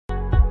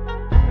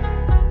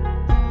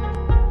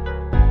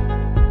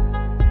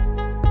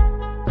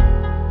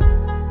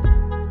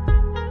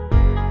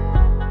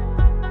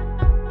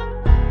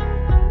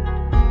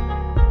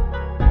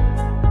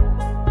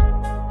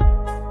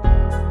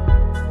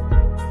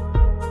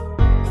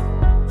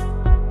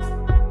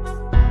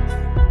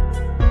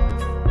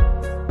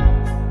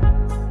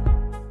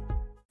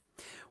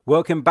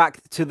Welcome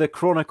back to the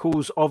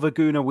Chronicles of a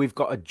Gooner. We've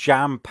got a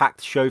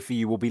jam-packed show for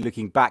you. We'll be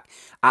looking back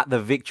at the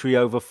victory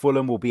over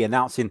Fulham. We'll be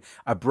announcing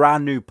a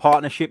brand new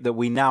partnership that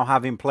we now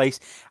have in place.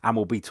 And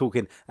we'll be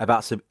talking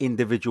about some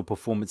individual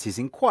performances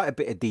in quite a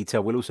bit of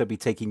detail. We'll also be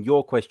taking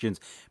your questions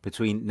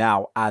between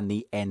now and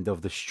the end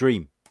of the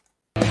stream.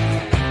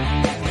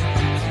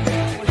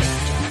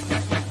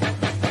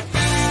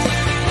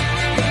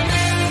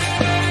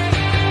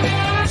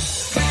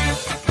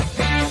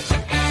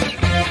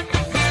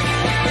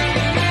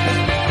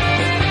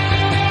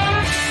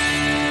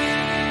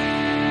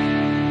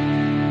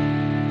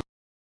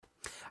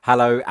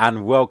 Hello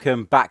and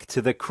welcome back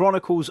to the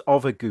Chronicles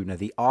of a Gooner,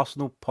 the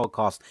Arsenal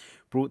podcast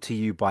brought to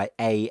you by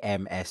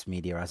AMS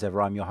Media. As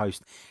ever, I'm your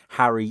host,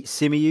 Harry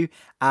Symeou.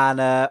 And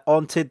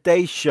on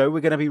today's show,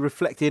 we're going to be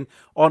reflecting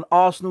on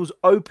Arsenal's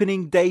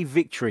opening day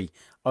victory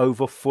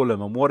over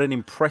Fulham. And what an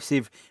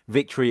impressive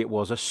victory it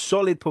was. A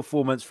solid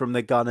performance from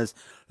the Gunners.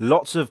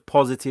 Lots of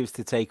positives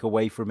to take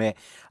away from it.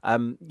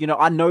 You know,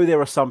 I know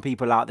there are some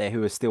people out there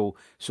who are still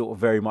sort of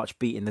very much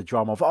beating the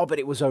drum of, oh, but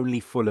it was only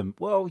Fulham.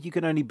 Well, you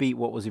can only beat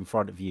what was in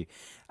front of you.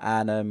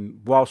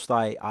 And whilst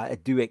I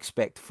do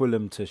expect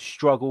Fulham to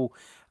struggle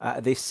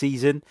this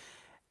season,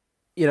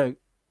 you know,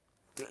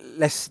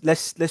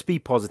 let's be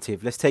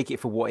positive. Let's take it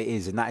for what it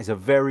is, and that is a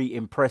very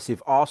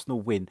impressive Arsenal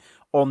win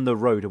on the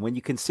road. And when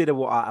you consider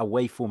what our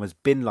away form has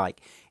been like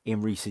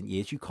in recent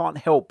years, you can't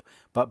help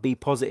but be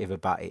positive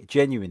about it,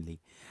 genuinely.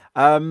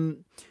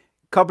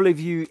 Couple of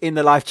you in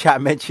the live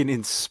chat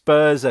mentioning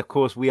Spurs. Of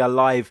course, we are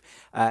live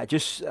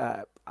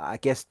I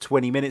guess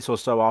 20 minutes or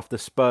so after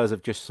Spurs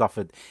have just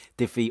suffered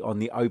defeat on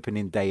the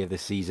opening day of the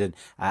season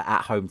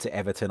at home to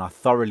Everton. I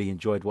thoroughly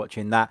enjoyed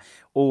watching that.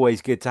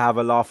 Always good to have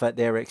a laugh at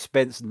their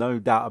expense, no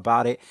doubt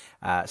about it.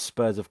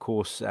 Spurs, of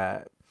course,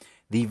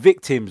 the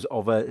victims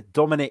of a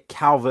Dominic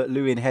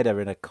Calvert-Lewin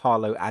header in a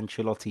Carlo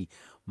Ancelotti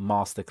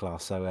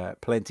masterclass. So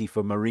plenty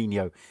for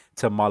Mourinho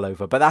to mull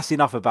over. But that's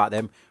enough about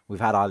them. We've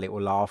had our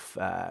little laugh,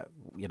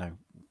 you know.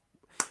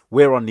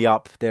 We're on the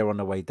up, they're on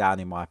the way down,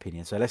 in my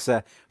opinion. So let's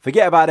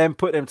forget about them,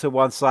 put them to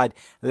one side.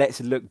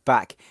 Let's look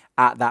back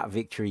at that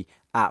victory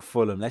at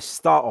Fulham. Let's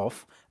start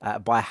off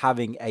by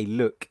having a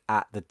look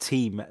at the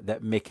team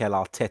that Mikel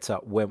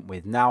Arteta went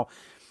with. Now,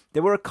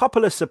 there were a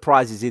couple of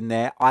surprises in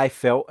there, I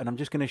felt, and I'm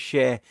just going to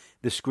share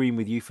the screen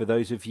with you for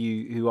those of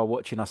you who are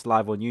watching us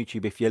live on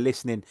YouTube. If you're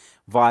listening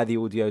via the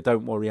audio,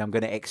 don't worry, I'm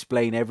going to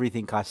explain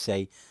everything I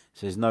say.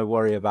 So there's no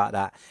worry about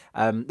that.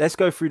 Let's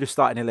go through the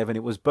starting 11.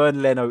 It was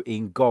Bernd Leno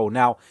in goal.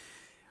 Now,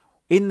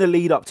 in the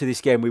lead up to this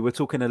game, we were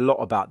talking a lot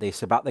about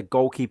this, about the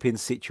goalkeeping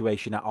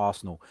situation at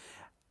Arsenal.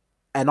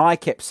 And I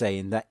kept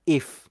saying that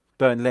if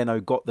Bernd Leno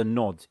got the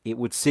nod, it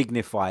would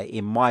signify,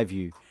 in my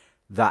view,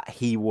 that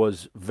he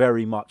was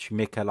very much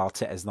Mikel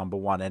Arteta's number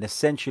one and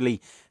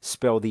essentially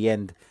spell the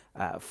end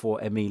for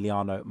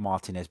Emiliano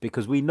Martinez.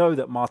 Because we know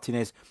that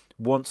Martinez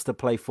wants to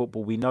play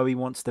football. We know he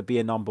wants to be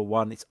a number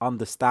one. It's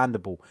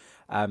understandable.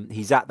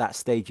 He's at that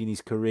stage in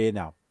his career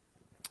now.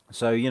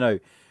 So, you know,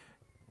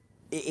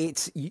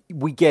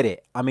 we get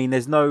it. I mean,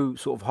 there's no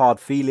sort of hard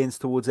feelings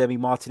towards Emi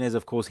Martinez.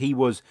 Of course, he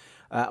was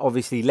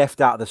obviously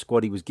left out of the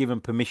squad. He was given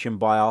permission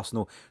by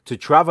Arsenal to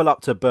travel up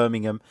to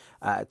Birmingham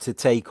to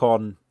take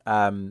on,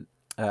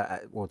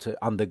 or to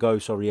undergo,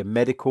 sorry, a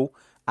medical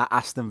at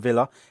Aston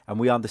Villa. And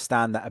we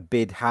understand that a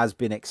bid has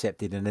been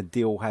accepted and a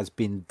deal has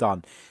been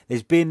done.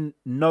 There's been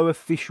no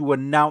official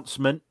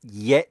announcement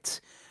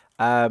yet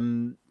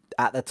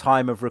at the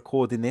time of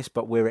recording this,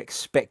 but we're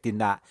expecting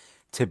that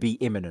to be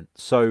imminent.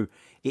 So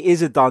it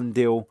is a done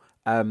deal.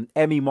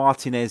 Emi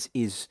Martinez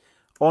is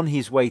on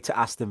his way to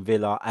Aston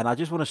Villa. And I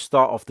just want to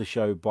start off the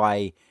show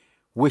by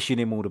wishing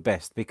him all the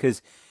best.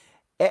 Because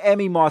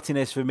Emi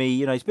Martinez, for me,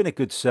 you know, he's been a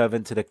good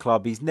servant to the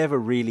club. He's never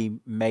really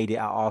made it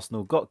at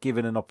Arsenal. Got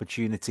given an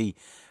opportunity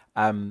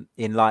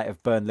in light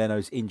of Bernd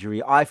Leno's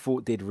injury. I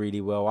thought did really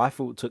well. I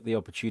thought took the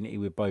opportunity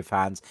with both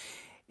hands.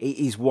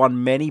 He's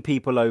won many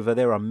people over.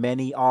 There are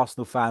many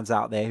Arsenal fans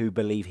out there who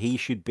believe he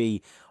should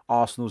be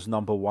Arsenal's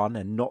number one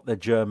and not the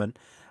German.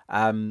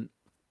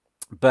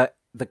 But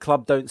the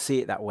club don't see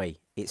it that way,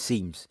 it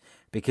seems,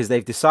 because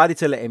they've decided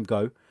to let him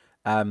go.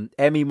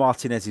 Emi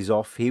Martinez is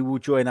off. He will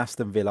join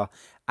Aston Villa,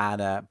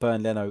 and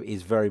Bernd Leno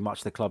is very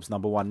much the club's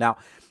number one. Now,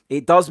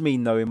 it does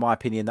mean, though, in my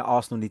opinion, that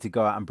Arsenal need to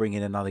go out and bring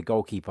in another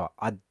goalkeeper.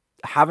 I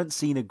haven't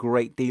seen a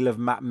great deal of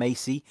Matt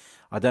Macey.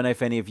 I don't know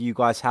if any of you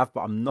guys have,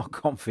 but I'm not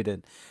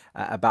confident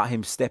about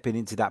him stepping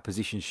into that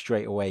position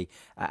straight away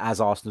as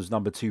Arsenal's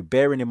number two,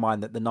 bearing in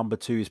mind that the number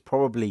two is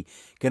probably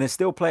going to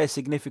still play a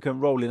significant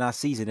role in our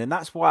season. And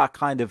that's why I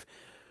kind of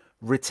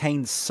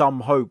retained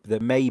some hope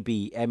that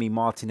maybe Emi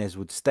Martinez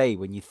would stay.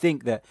 When you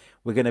think that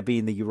we're going to be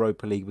in the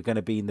Europa League, we're going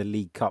to be in the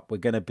League Cup, we're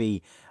going to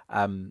be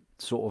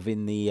sort of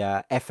in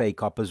the FA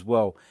Cup as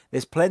well.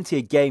 There's plenty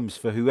of games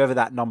for whoever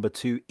that number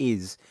two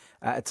is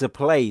to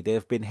play. There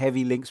have been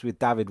heavy links with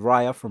David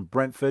Raya from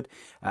Brentford.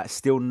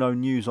 Still no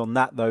news on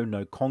that, though.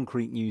 No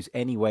concrete news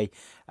anyway.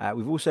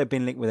 We've also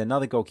been linked with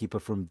another goalkeeper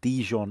from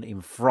Dijon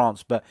in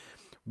France. But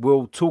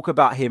we'll talk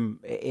about him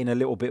in a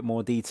little bit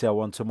more detail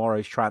on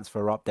tomorrow's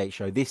transfer update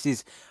show. This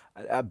is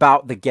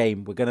about the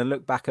game. We're going to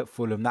look back at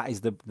Fulham. That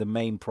is the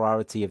main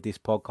priority of this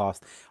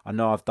podcast. I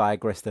know I've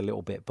digressed a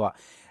little bit, but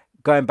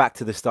going back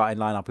to the starting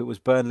lineup, it was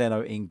Bernd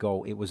Leno in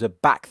goal. It was a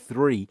back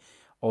three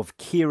of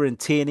Kieran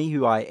Tierney,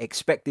 who I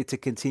expected to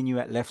continue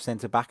at left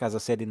centre-back, as I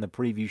said in the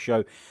preview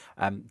show,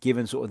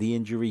 given sort of the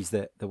injuries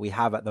that we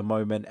have at the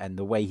moment and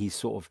the way he's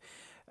sort of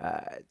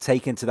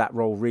taken to that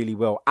role really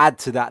well. Add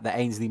to that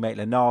Ainsley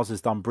Maitland-Niles has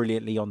done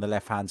brilliantly on the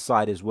left-hand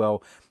side as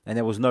well, and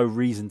there was no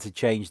reason to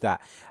change that.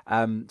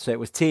 So it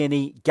was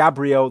Tierney,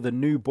 Gabriel, the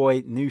new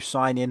boy, new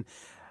signing.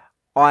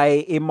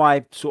 In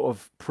my sort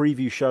of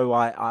preview show,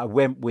 I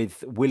went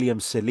with William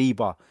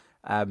Saliba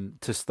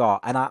to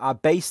start. And I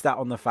based that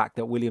on the fact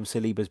that William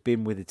Saliba's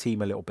been with the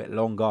team a little bit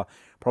longer,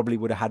 probably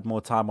would have had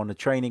more time on the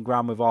training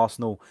ground with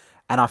Arsenal.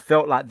 And I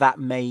felt like that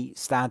may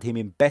stand him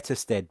in better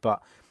stead.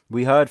 But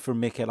we heard from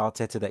Mikel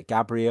Arteta that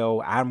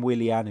Gabriel and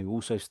Willian, who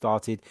also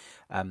started,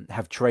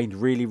 have trained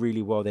really,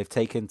 really well. They've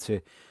taken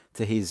to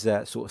his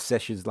sort of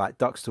sessions like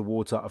ducks to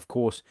water. Of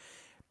course,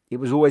 it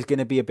was always going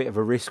to be a bit of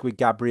a risk with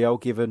Gabriel,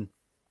 given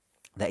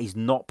that he's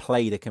not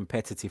played a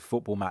competitive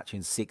football match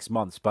in 6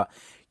 months, but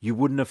you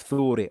wouldn't have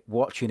thought it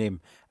watching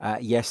him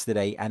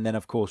yesterday. And then,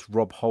 of course,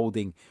 Rob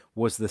Holding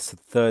was the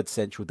third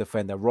central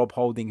defender. Rob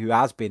Holding, who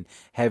has been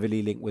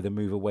heavily linked with a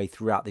move away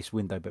throughout this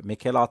window. But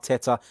Mikel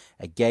Arteta,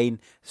 again,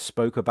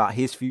 spoke about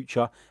his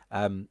future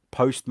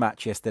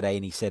post-match yesterday,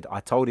 and he said, I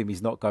told him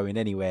he's not going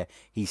anywhere.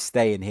 He's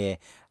staying here.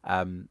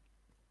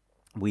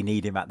 We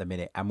need him at the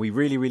minute, and we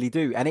really, really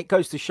do. And it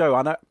goes to show,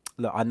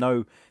 I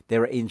know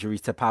there are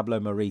injuries to Pablo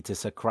Mari, to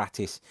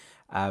Socrates,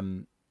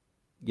 to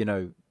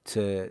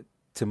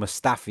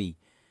Mustafi,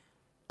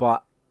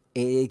 but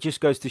it just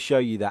goes to show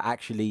you that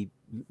actually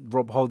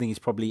Rob Holding is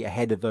probably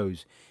ahead of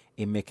those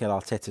in Mikel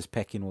Arteta's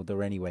pecking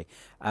order anyway.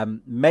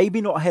 Maybe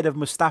not ahead of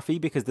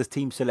Mustafi, because the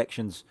team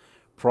selections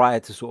prior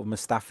to sort of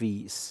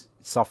Mustafi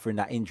suffering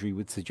that injury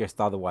would suggest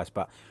otherwise,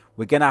 but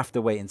we're going to have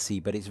to wait and see.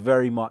 But it's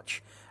very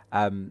much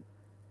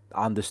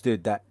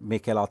understood that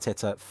Mikel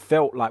Arteta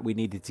felt like we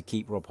needed to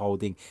keep Rob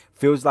Holding.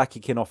 Feels like he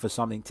can offer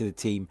something to the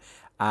team,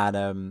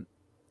 and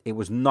it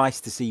was nice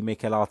to see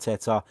Mikel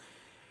Arteta.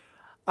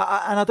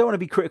 And I don't want to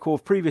be critical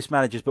of previous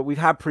managers, but we've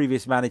had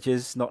previous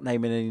managers, not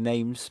naming any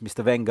names,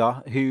 Mr.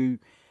 Wenger, who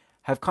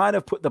have kind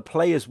of put the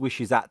players'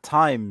 wishes at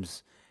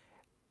times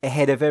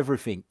ahead of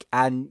everything.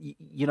 And,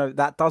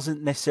 that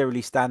doesn't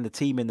necessarily stand the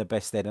team in the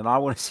best stead. And I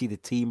want to see the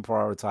team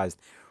prioritised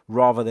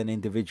rather than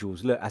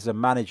individuals. Look, as a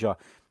manager,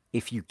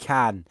 if you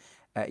can,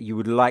 you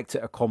would like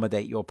to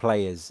accommodate your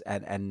players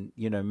and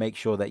make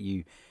sure that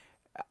you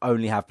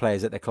only have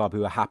players at the club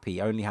who are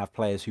happy, only have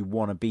players who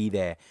want to be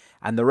there.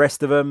 And the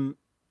rest of them,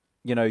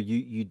 you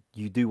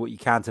do what you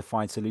can to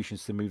find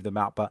solutions to move them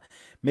out. But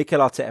Mikel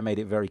Arteta made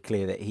it very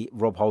clear that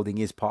Rob Holding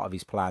is part of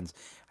his plans,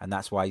 and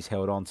that's why he's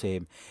held on to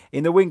him.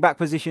 In the wing-back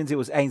positions, it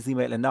was Ainsley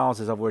Maitland-Niles,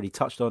 as I've already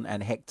touched on,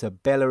 and Hector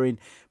Bellerin.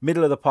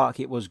 Middle of the park,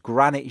 it was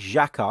Granit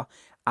Xhaka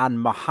and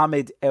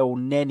Mohamed El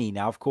Neni.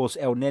 Now, of course,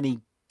 El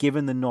Neni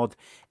given the nod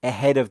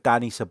ahead of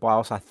Dani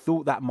Ceballos. I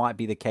thought that might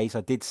be the case. I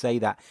did say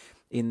that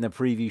in the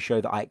preview show,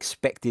 that I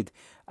expected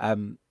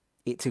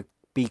it to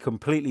be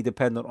completely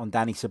dependent on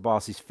Dani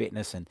Ceballos'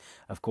 fitness. And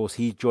of course,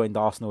 he joined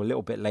Arsenal a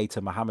little bit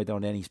later. Mohamed El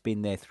Neni's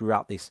been there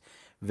throughout this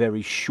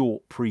very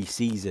short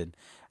pre-season.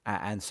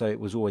 And so it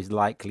was always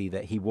likely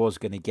that he was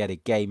going to get a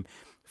game.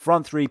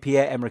 Front three,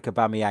 Pierre-Emerick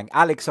Aubameyang,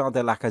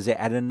 Alexander Lacazette,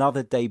 and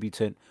another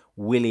debutant,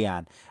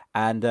 Willian.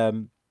 And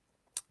I'm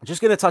just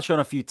going to touch on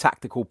a few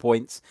tactical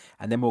points,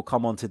 and then we'll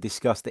come on to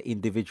discuss the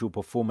individual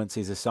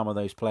performances of some of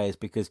those players,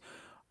 because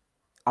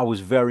I was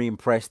very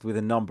impressed with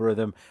a number of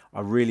them.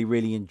 I really,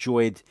 really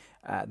enjoyed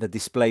the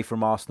display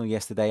from Arsenal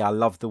yesterday. I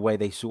loved the way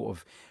they sort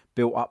of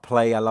built up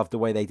play. I loved the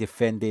way they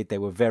defended. They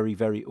were very,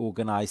 very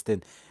organised,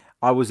 and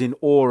I was in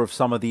awe of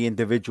some of the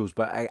individuals.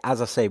 But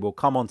as I say, we'll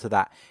come on to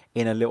that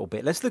in a little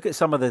bit. Let's look at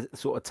some of the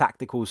sort of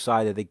tactical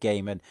side of the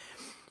game. And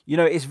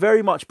it's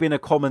very much been a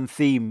common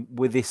theme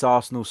with this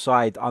Arsenal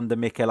side under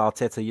Mikel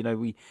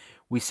Arteta.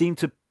 We seem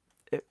to,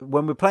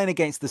 when we're playing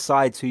against the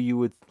sides who you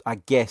would, I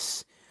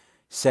guess,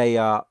 say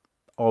are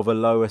of a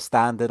lower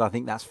standard, I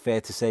think that's fair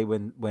to say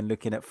when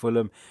looking at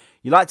Fulham,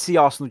 you like to see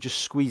Arsenal just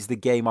squeeze the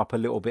game up a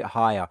little bit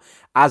higher,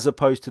 as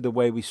opposed to the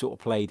way we sort of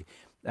played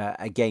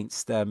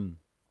against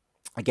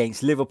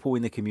Liverpool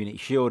in the Community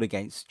Shield,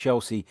 against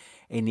Chelsea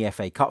in the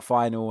FA Cup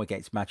final,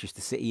 against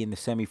Manchester City in the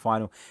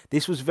semi-final.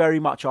 This was very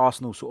much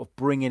Arsenal sort of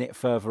bringing it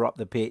further up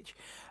the pitch.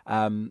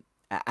 And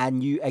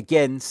you,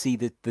 again, see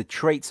the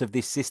traits of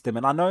this system.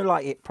 And I know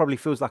like it probably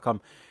feels like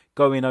I'm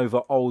going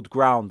over old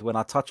ground when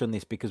I touch on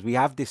this, because we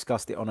have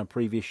discussed it on a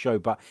previous show.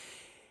 But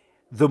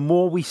the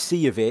more we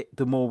see of it,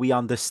 the more we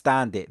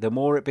understand it, the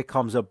more it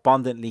becomes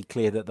abundantly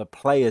clear that the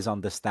players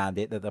understand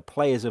it, that the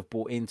players have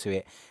bought into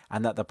it,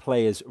 and that the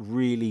players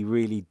really,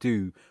 really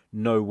do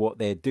know what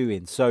they're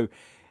doing. So,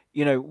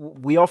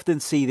 we often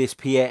see this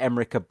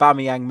Pierre-Emerick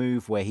Aubameyang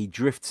move where he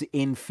drifts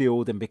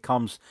infield and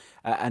becomes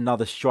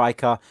another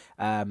striker.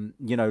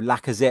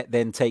 Lacazette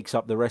then takes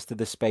up the rest of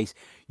the space.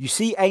 You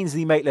see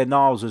Ainsley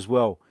Maitland-Niles as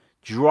well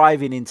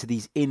driving into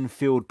these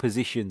infield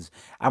positions.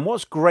 And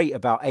what's great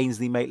about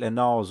Ainsley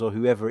Maitland-Niles or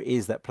whoever it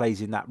is that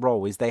plays in that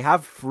role is they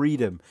have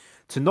freedom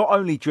to not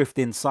only drift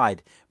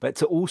inside, but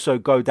to also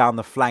go down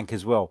the flank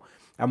as well.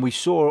 And we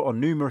saw on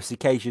numerous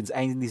occasions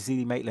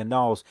Ainsley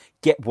Maitland-Niles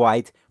get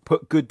wide,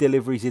 put good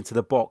deliveries into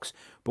the box,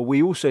 but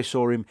we also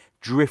saw him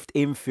drift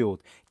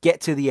infield,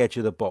 get to the edge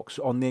of the box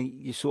on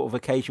the sort of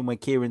occasion when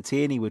Kieran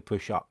Tierney would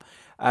push up.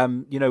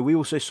 We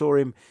also saw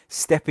him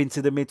step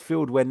into the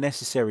midfield when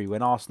necessary,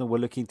 when Arsenal were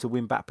looking to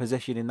win back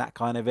possession in that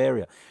kind of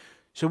area.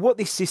 So what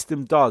this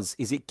system does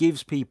is it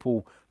gives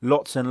people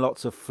lots and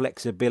lots of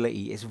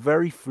flexibility. It's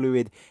very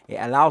fluid. It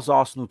allows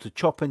Arsenal to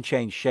chop and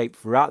change shape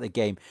throughout the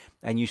game.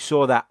 And you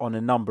saw that on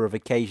a number of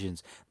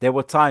occasions. There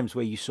were times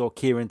where you saw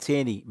Kieran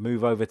Tierney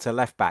move over to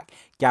left back,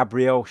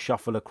 Gabriel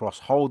shuffle across,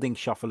 Holding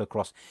shuffle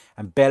across,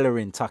 and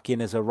Bellerin tuck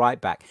in as a right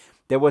back.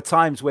 There were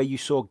times where you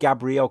saw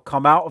Gabriel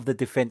come out of the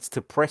defence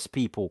to press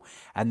people,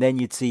 and then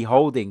you'd see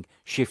Holding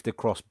shift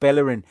across,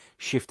 Bellerin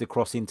shift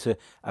across into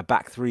a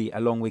back three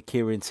along with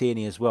Kieran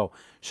Tierney as well.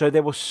 So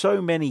there were so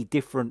many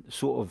different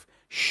sort of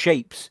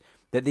shapes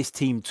that this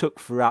team took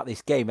throughout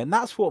this game, and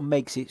that's what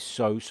makes it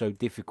so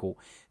difficult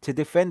to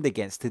defend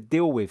against, to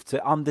deal with,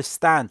 to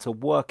understand, to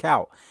work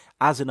out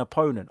as an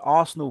opponent.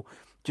 Arsenal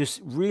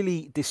just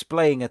really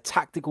displaying a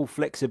tactical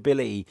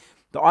flexibility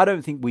that I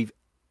don't think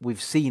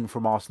we've seen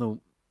from Arsenal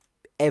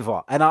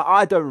ever. And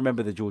I don't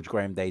remember the George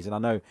Graham days, and I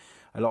know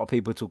a lot of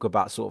people talk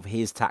about sort of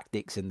his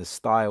tactics and the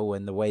style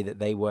and the way that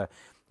they were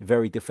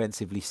very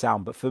defensively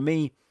sound. But for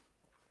me,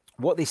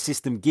 what this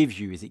system gives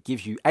you is it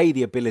gives you, A,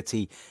 the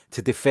ability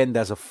to defend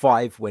as a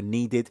 5 when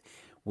needed,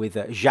 with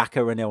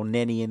Xhaka and El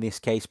Neni in this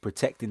case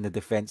protecting the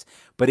defence.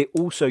 But it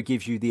also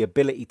gives you the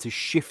ability to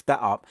shift that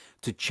up,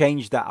 to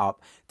change that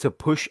up, to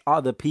push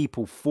other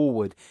people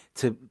forward,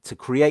 to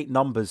create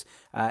numbers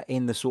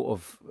in the sort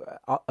of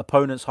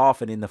opponent's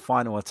half and in the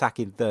final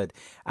attacking third.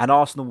 And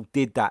Arsenal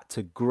did that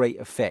to great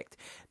effect.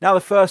 Now,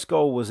 the first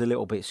goal was a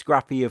little bit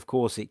scrappy. Of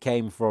course, it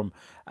came from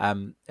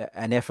an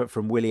effort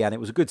from Willian. It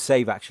was a good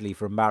save, actually,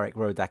 from Marek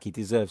Rodak. He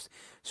deserves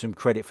some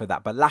credit for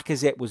that. But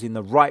Lacazette was in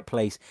the right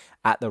place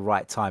at the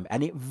right time.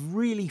 And it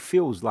really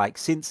feels like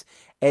since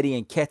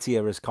Eddie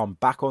Nketiah has come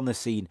back on the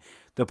scene,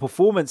 the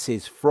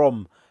performances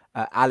from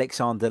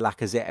Alexander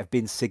Lacazette have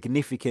been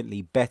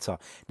significantly better.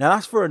 Now,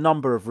 that's for a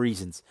number of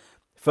reasons.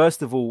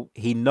 First of all,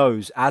 he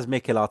knows, as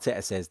Mikel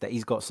Arteta says, that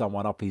he's got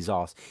someone up his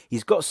arse.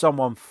 He's got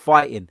someone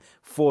fighting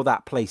for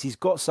that place. He's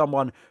got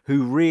someone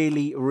who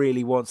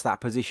really wants that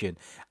position.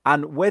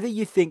 And whether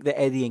you think that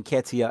Eddie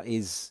Nketiah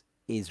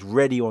is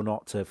ready or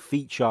not to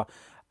feature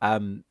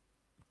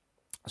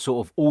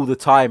sort of all the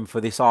time for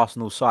this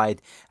Arsenal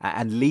side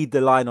and lead the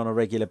line on a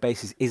regular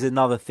basis is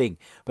another thing.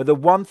 But the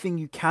one thing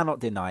you cannot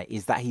deny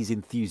is that he's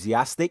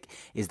enthusiastic,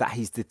 is that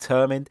he's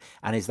determined,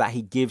 and is that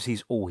he gives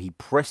his all. He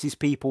presses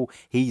people.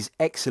 He's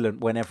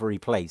excellent whenever he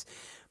plays.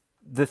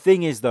 The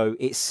thing is, though,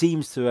 it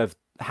seems to have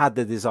had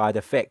the desired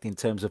effect in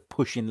terms of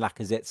pushing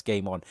Lacazette's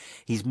game on.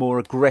 He's more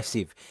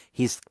aggressive.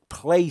 His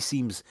play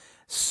seems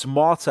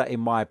smarter, in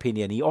my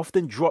opinion. He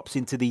often drops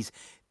into these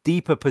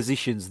deeper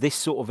positions, this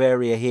sort of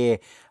area here,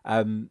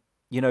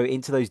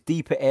 into those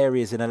deeper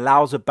areas, and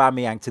allows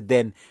Aubameyang to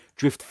then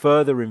drift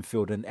further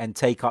infield and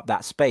take up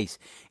that space.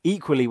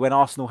 Equally, when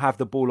Arsenal have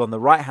the ball on the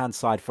right-hand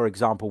side, for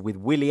example, with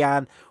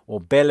Willian or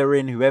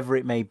Bellerin, whoever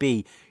it may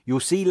be, you'll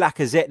see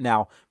Lacazette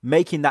now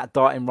making that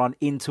darting run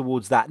in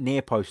towards that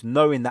near post,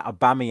 knowing that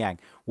Aubameyang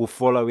will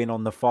follow in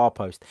on the far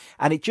post.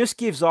 And it just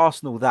gives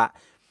Arsenal that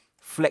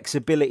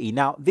flexibility.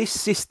 Now, this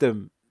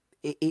system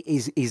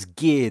is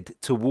geared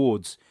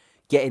towards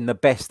getting the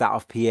best out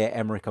of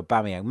Pierre-Emerick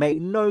Aubameyang.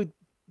 Make no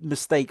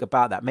mistake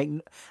about that.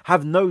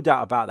 Have no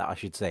doubt about that, I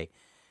should say.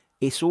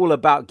 It's all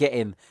about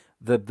getting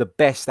the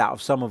best out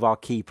of some of our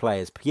key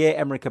players.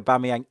 Pierre-Emerick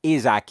Aubameyang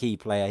is our key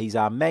player. He's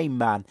our main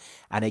man.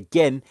 And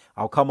again,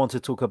 I'll come on to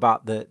talk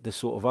about the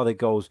sort of other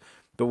goals,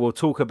 but we'll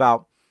talk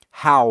about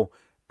how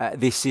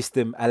this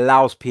system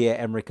allows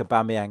Pierre-Emerick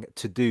Aubameyang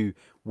to do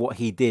what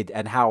he did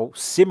and how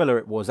similar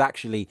it was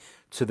actually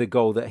to the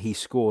goal that he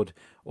scored,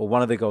 or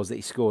one of the goals that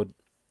he scored.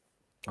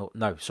 Oh,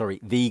 no, sorry,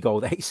 the goal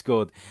that he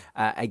scored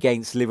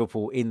against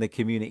Liverpool in the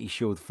Community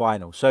Shield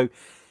final. So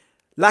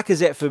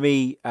Lacazette, for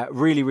me,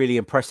 really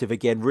impressive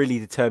again, really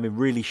determined,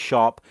 really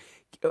sharp,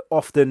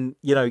 often,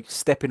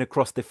 stepping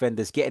across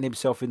defenders, getting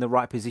himself in the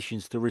right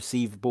positions to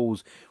receive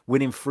balls,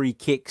 winning free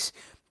kicks.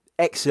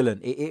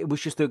 Excellent. It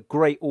was just a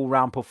great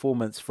all-round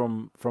performance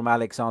from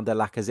Alexander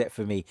Lacazette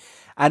for me.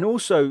 And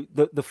also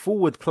the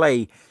forward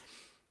play,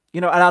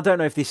 and I don't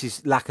know if this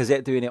is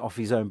Lacazette doing it off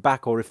his own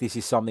back or if this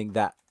is something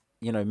that,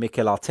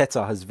 Mikel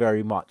Arteta has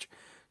very much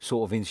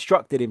sort of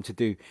instructed him to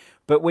do.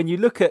 But when you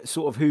look at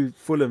sort of who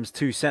Fulham's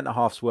two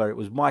centre-halves were, it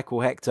was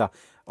Michael Hector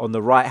on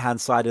the right-hand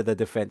side of the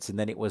defence, and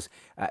then it was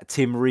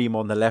Tim Ream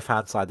on the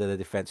left-hand side of the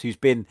defence, who's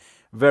been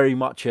very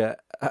much a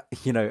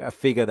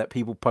figure that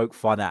people poke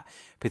fun at,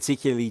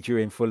 particularly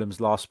during Fulham's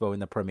last spell in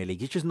the Premier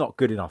League. He's just not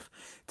good enough,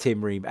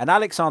 Tim Ream. And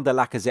Alexander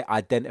Lacazette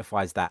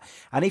identifies that.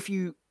 And if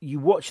you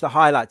watch the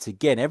highlights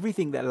again,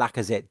 everything that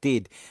Lacazette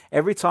did,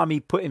 every time he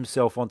put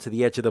himself onto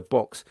the edge of the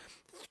box,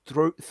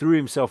 threw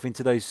himself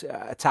into those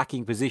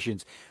attacking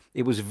positions,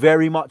 it was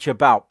very much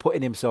about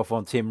putting himself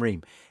on Tim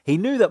Ream. He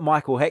knew that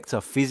Michael Hector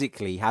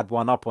physically had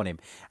one up on him.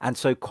 And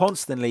so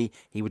constantly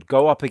he would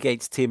go up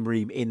against Tim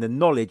Ream in the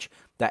knowledge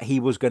that he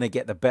was going to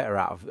get the better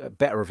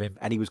of him,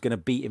 and he was going to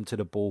beat him to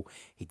the ball.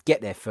 He'd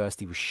get there first.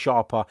 He was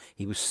sharper.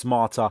 He was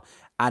smarter.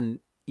 And,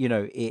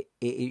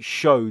 it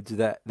showed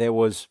that there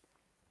was,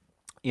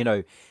 it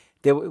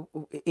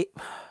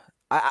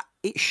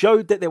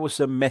showed that there was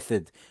some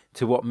method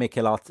to what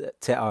Mikel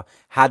Arteta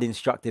had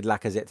instructed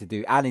Lacazette to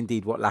do, and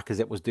indeed what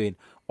Lacazette was doing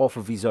off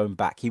of his own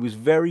back. He was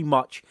very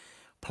much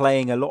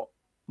playing a lot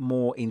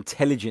more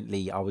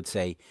intelligently, I would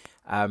say,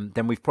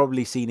 than we've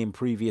probably seen in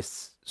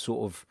previous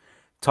sort of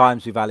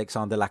times with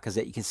Alexander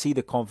Lacazette. You can see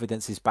the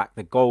confidence is back.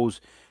 The goals,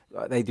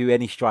 they do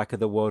any striker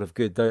the world of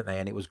good, don't they?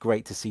 And it was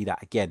great to see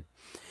that again.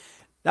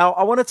 Now,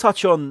 I want to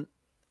touch on,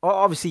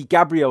 obviously,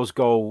 Gabriel's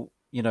goal.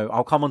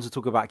 I'll come on to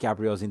talk about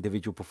Gabriel's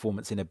individual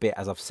performance in a bit,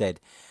 as I've said.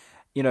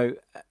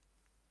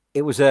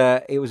 It was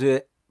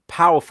a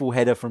powerful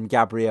header from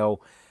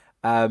Gabriel.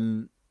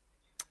 The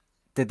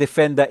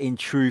defender, in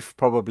truth,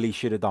 probably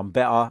should have done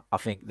better. I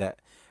think that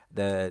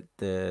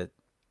the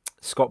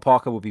Scott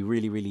Parker will be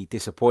really, really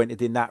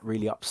disappointed in that,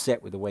 really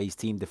upset with the way his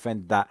team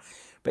defended that.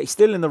 But he's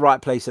still in the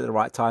right place at the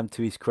right time,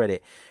 to his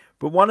credit.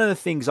 But one of the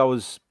things I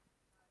was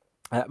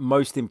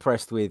most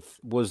impressed with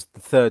was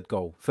the third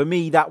goal. For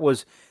me, that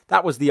was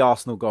the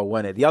Arsenal goal,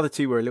 wasn't it? The other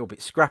two were a little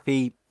bit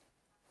scrappy,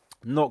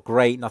 not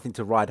great, nothing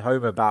to ride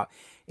home about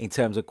in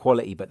terms of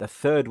quality. But the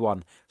third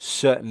one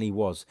certainly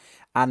was.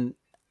 And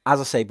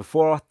as I say,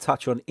 before I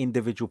touch on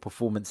individual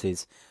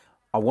performances,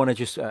 I want to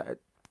just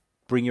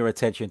bring your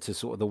attention to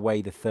sort of the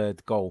way the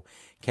third goal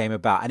came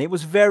about. And it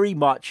was very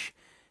much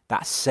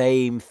that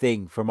same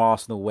thing from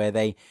Arsenal, where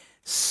they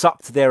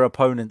sucked their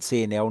opponents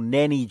in. El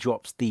Neni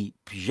drops deep,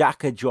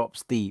 Xhaka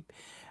drops deep,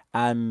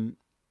 and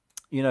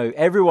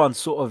everyone's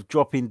sort of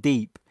dropping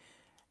deep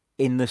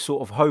in the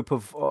sort of hope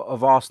of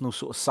Arsenal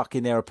sort of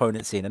sucking their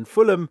opponents in. And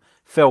Fulham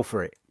fell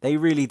for it. They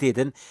really did.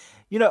 And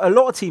a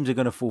lot of teams are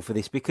going to fall for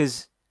this,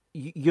 because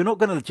you're not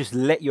going to just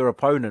let your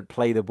opponent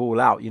play the ball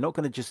out. You're not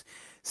going to just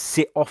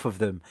sit off of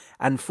them.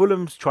 And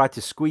Fulham's tried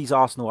to squeeze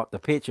Arsenal up the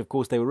pitch. Of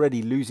course, they were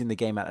already losing the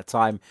game at the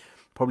time.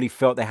 Probably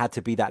felt they had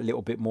to be that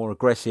little bit more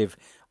aggressive,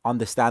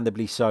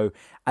 understandably so.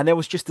 And there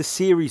was just a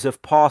series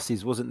of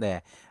passes, wasn't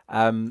there?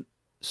 That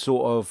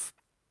sort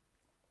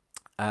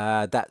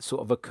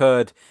of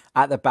occurred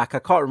at the back. I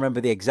can't remember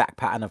the exact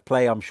pattern of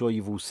play. I'm sure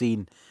you've all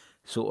seen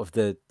sort of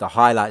the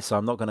highlights, so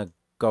I'm not going to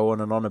go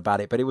on and on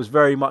about it. But it was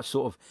very much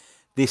sort of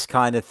this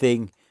kind of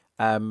thing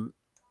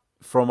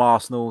from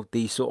Arsenal.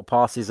 These sort of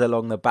passes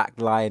along the back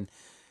line,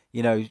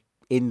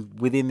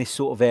 within this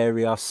sort of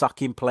area,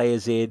 sucking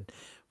players in,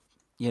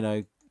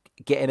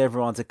 getting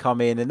everyone to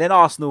come in. And then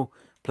Arsenal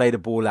play the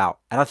ball out.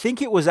 And I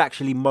think it was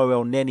actually Mo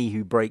El Neni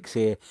who breaks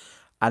here.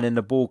 And then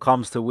the ball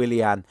comes to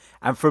Willian.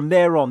 And from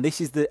there on,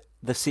 this is the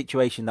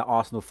situation that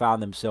Arsenal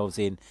found themselves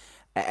in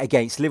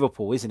against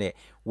Liverpool, isn't it?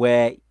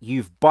 Where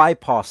you've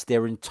bypassed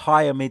their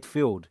entire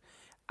midfield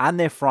and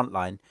their front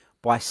line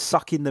by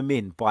sucking them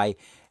in, by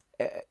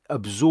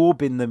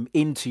absorbing them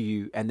into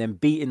you, and then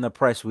beating the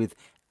press with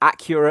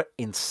accurate,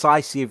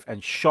 incisive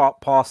and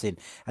sharp passing.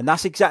 And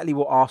that's exactly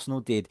what Arsenal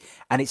did.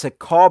 And it's a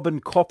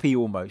carbon copy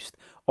almost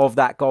of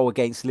that goal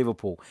against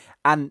Liverpool.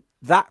 And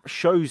that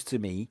shows to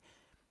me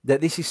that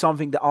this is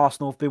something that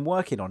Arsenal have been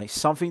working on. It's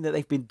something that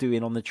they've been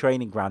doing on the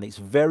training ground. It's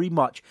very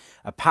much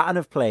a pattern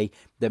of play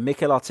that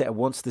Mikel Arteta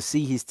wants to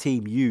see his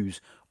team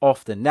use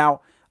often. Now,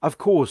 of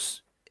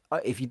course,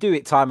 if you do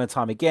it time and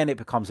time again, it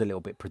becomes a little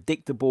bit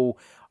predictable.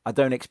 I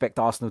don't expect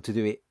Arsenal to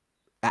do it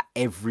at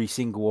every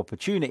single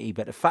opportunity,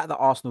 but the fact that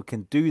Arsenal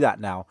can do that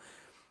now,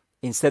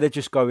 instead of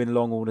just going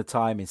long all the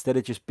time, instead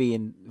of just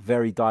being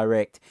very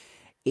direct,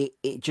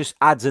 it just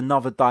adds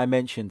another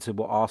dimension to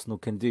what Arsenal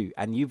can do.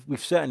 And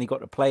we've certainly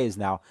got the players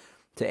now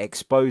to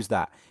expose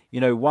that.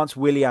 Once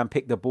Willian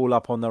picked the ball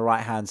up on the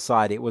right-hand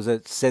side, it was a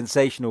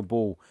sensational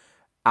ball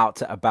out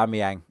to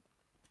Aubameyang,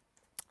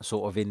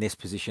 sort of in this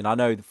position. I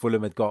know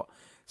Fulham had got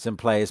some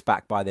players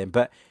back by then,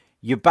 but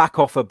you back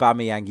off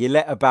Aubameyang, you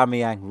let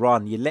Aubameyang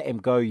run, you let him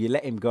go, you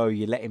let him go,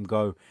 you let him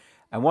go.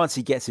 And once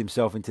he gets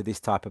himself into this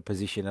type of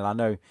position, and I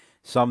know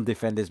some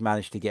defenders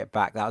managed to get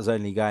back, that was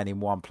only going in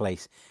one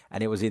place,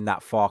 and it was in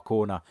that far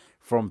corner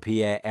from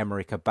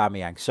Pierre-Emerick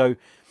Aubameyang. So,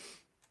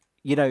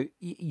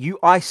 you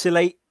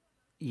isolate,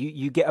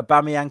 you get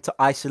Aubameyang to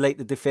isolate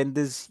the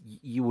defenders,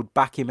 you would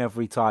back him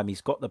every time.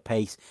 He's got the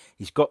pace,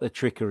 he's got the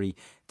trickery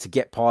to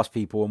get past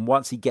people, and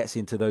once he gets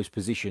into those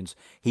positions,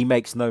 he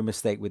makes no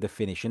mistake with the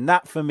finish. And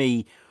that, for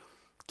me,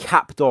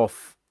 capped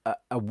off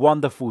a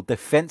wonderful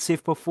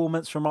defensive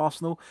performance from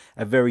Arsenal,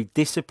 a very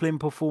disciplined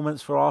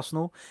performance for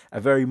Arsenal, a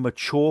very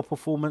mature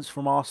performance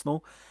from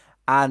Arsenal.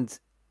 And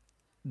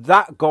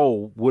that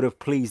goal would have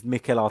pleased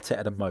Mikel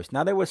Arteta the most.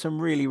 Now, there were some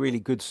really, really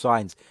good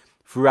signs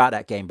throughout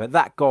that game, but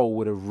that goal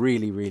would have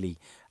really, really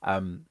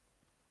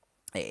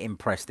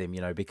impressed him,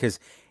 because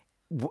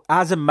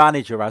as a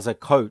manager, as a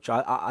coach,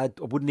 I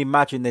wouldn't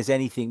imagine there's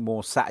anything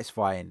more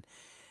satisfying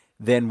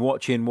than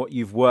watching what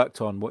you've worked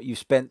on, what you've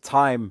spent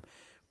time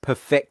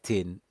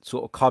perfecting,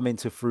 sort of come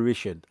into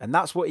fruition. And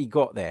that's what he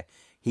got there.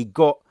 He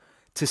got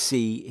to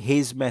see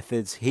his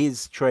methods,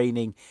 his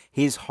training,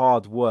 his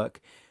hard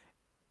work,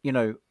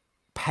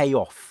 pay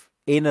off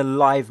in a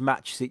live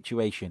match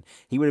situation.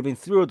 He would have been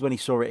thrilled when he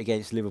saw it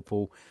against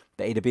Liverpool,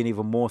 but he'd have been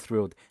even more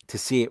thrilled to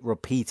see it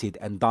repeated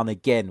and done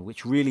again,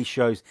 which really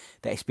shows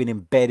that it's been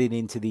embedded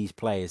into these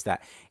players,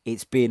 that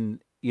it's been,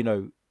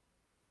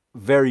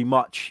 very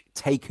much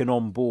taken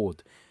on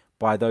board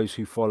by those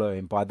who follow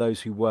him, by those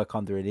who work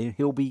under him.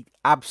 He'll be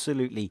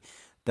absolutely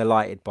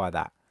delighted by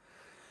that.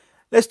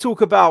 Let's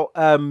talk about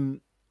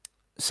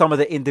some of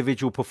the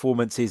individual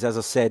performances. As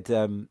I said,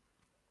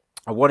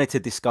 I wanted to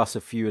discuss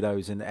a few of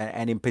those,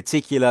 and in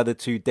particular the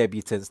two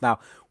debutants. Now,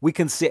 we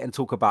can sit and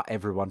talk about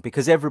everyone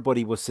because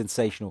everybody was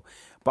sensational,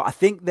 but I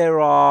think there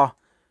are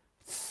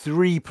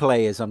three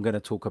players I'm going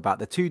to talk about,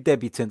 the two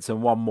debutants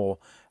and one more,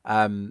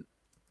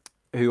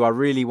 who I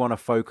really want to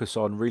focus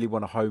on, really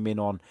want to home in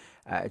on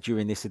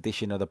during this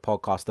edition of the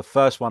podcast. The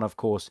first one, of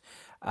course,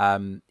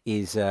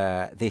 is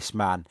this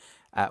man,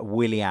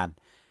 Willian,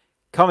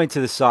 coming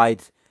to the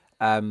side.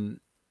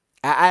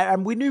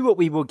 And we knew what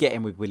we were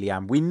getting with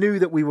Willian. We knew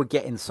that we were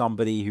getting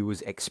somebody who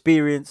was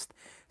experienced,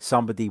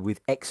 somebody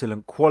with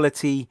excellent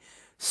quality,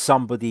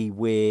 somebody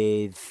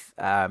with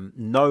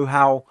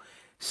know-how,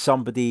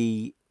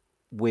 somebody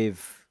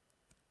with,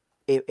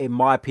 in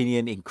my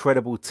opinion,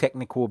 incredible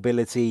technical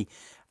ability.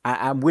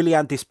 And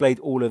Willian displayed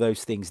all of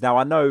those things. Now,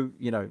 I know,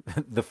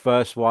 the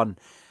first one,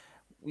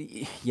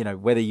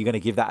 whether you're going to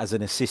give that as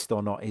an assist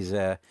or not is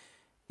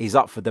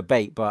up for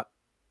debate. But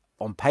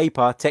on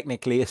paper,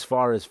 technically, as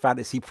far as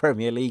Fantasy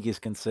Premier League is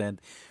concerned,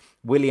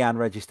 Willian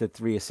registered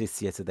 3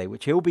 assists yesterday,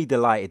 which he'll be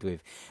delighted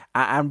with.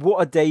 And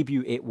what a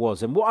debut it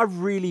was. And what I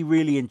really,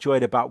 really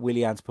enjoyed about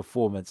Willian's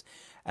performance,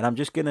 and I'm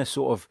just going to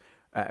sort of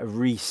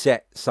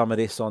reset some of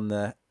this on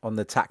the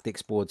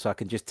tactics board so I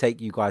can just take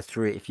you guys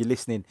through it. If you're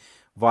listening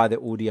via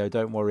the audio,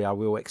 don't worry, I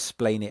will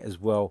explain it as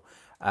well.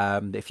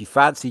 If you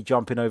fancy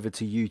jumping over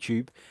to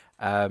YouTube,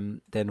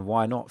 then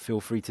why not? Feel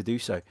free to do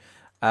so.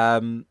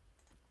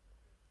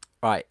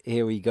 Right,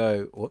 here we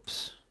go.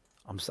 Whoops.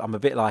 I'm a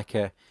bit like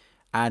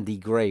Andy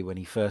Gray when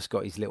he first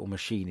got his little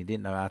machine. He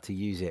didn't know how to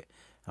use it.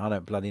 I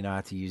don't bloody know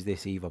how to use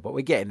this either, but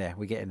we're getting there.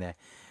 We're getting there.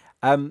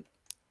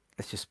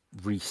 Let's just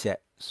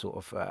reset sort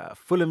of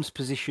Fulham's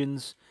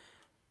positions.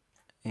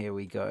 Here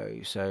we go.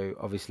 So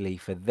obviously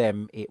for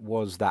them, it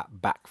was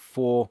that back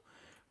four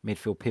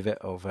midfield pivot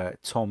of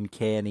Tom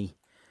Kearney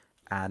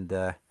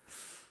and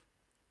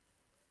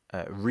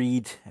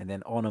Reed, and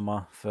then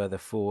Onoma further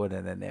forward,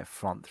 and then their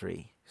front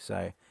three.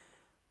 So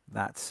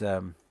that's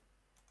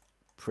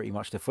pretty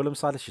much the Fulham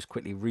side. Let's just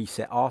quickly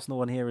reset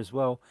Arsenal on here as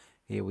well.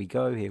 Here we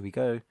go. Here we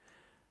go.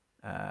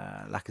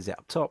 Lacazette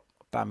up top,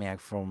 Aubameyang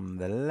from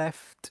the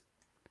left,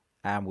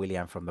 and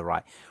Willian from the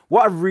right.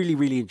 What I really,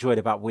 really enjoyed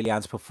about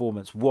Willian's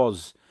performance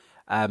was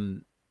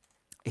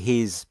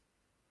his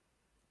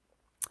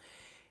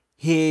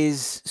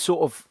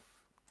sort of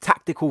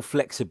tactical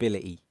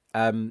flexibility.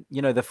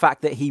 The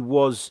fact that he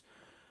was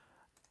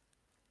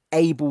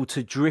able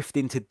to drift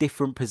into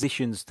different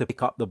positions to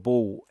pick up the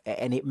ball,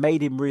 and it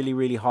made him really,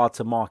 really hard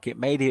to mark. It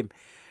made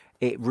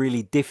it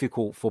really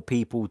difficult for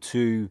people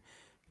to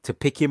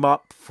pick him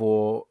up,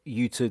 for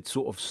you to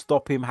sort of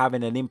stop him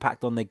having an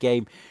impact on the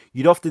game.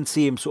 You'd often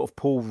see him sort of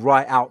pull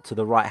right out to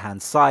the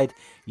right-hand side.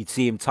 You'd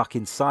see him tuck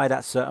inside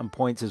at certain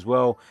points as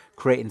well,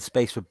 creating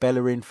space for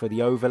Bellerin for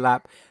the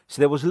overlap.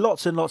 So there was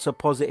lots and lots of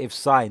positive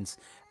signs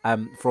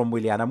from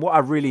Willian. And what I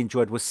really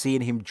enjoyed was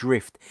seeing him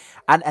drift.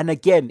 And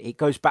again, it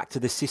goes back to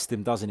the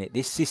system, doesn't it?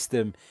 This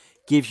system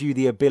gives you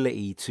the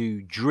ability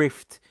to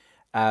drift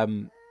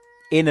in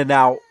and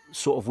out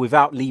sort of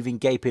without leaving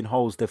gaping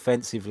holes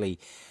defensively.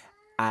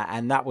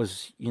 And that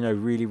was,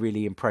 really,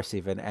 really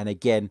impressive. And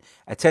again,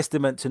 a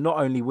testament to not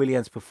only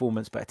Willian's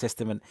performance, but a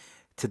testament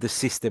to the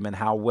system and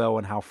how well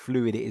and how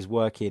fluid it is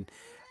working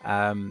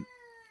from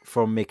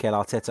Mikel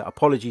Arteta.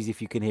 Apologies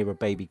if you can hear a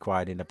baby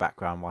crying in the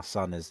background. My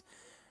son has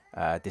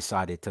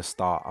decided to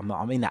start.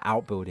 I'm in the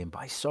outbuilding,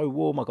 but it's so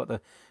warm. I got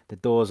the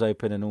doors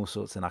open and all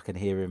sorts, and I can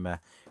hear him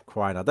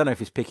crying. I don't know if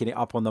he's picking it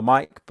up on the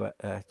mic, but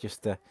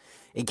just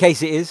in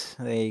case it is,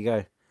 there you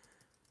go.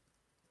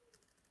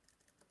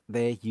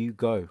 There you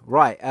go.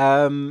 Right.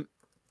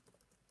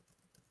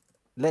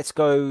 Let's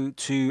go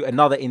to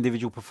another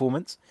individual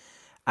performance.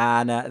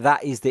 And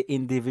that is the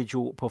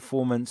individual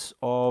performance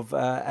of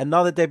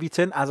another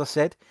debutant, as I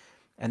said.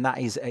 And that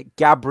is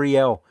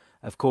Gabriel,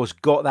 of course,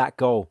 got that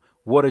goal.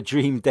 What a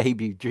dream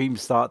debut, dream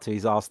start to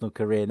his Arsenal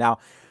career. Now,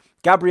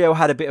 Gabriel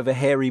had a bit of a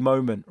hairy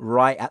moment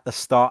right at the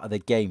start of the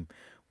game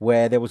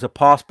where there was a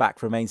pass back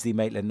from Ainsley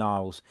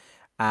Maitland-Niles.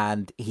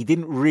 And he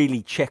didn't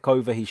really check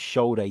over his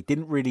shoulder. He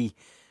didn't really...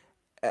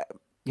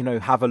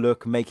 have a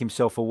look, make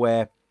himself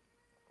aware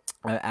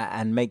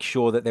and make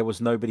sure that there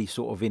was nobody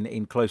sort of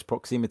in close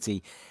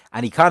proximity.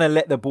 And he kind of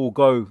let the ball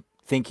go,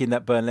 thinking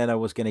that Bernd Leno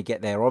was going to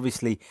get there.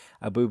 Obviously,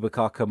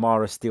 Abubakar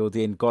Kamara stealed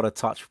in, got a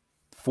touch,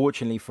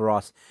 fortunately for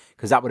us,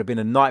 because that would have been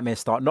a nightmare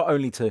start, not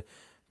only to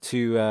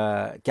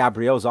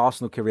Gabriel's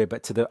Arsenal career,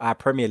 but to our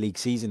Premier League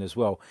season as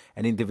well.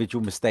 An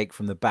individual mistake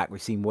from the back.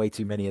 We've seen way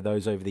too many of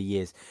those over the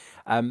years.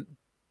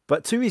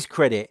 But to his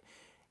credit,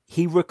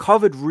 he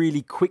recovered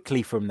really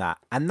quickly from that.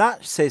 And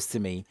that says to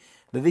me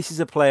that this is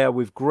a player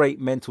with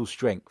great mental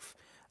strength,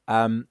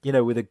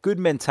 with a good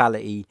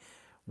mentality,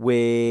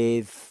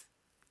 with,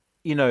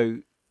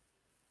 the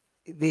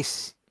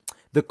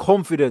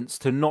confidence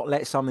to not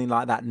let something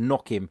like that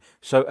knock him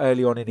so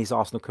early on in his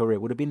Arsenal career.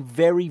 It would have been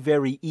very,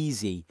 very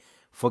easy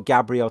for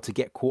Gabriel to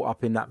get caught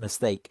up in that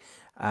mistake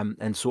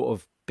and sort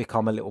of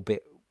become a little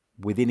bit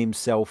within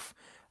himself.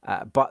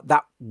 But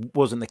that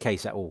wasn't the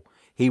case at all.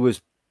 He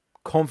was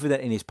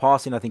confident in his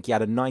passing. I think he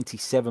had a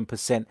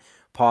 97%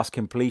 pass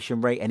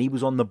completion rate, and he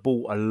was on the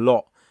ball a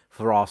lot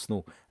for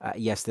Arsenal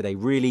yesterday.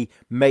 Really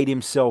made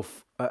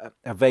himself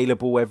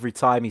available every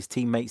time his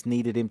teammates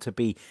needed him to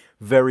be.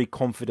 Very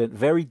confident,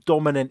 very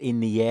dominant in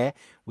the air,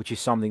 which is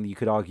something that you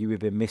could argue we've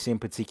been missing,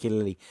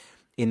 particularly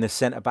in the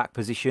centre-back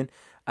position.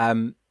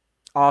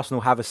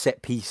 Arsenal have a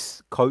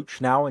set-piece coach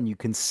now, and you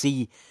can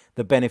see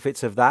the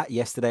benefits of that.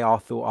 Yesterday, I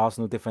thought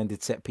Arsenal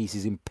defended set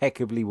pieces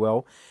impeccably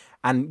well.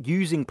 And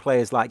using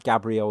players like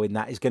Gabriel in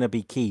that is going to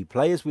be key.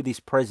 Players with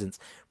his presence,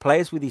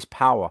 players with his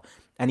power.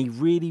 And he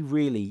really,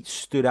 really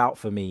stood out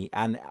for me.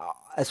 And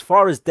as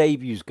far as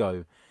debuts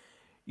go,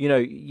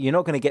 you're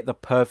not going to get the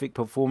perfect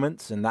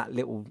performance. And that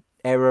little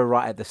error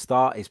right at the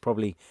start is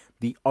probably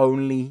the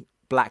only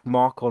black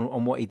mark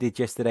on what he did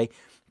yesterday.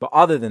 But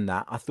other than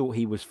that, I thought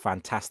he was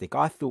fantastic.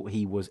 I thought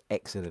he was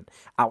excellent.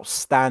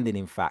 Outstanding,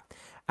 in fact.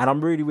 And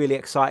I'm really, really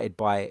excited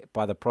by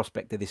the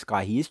prospect of this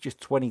guy. He is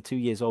just 22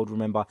 years old,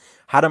 remember.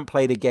 Hadn't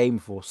played a game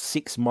for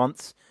 6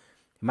 months.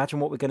 Imagine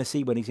what we're going to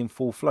see when he's in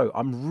full flow.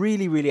 I'm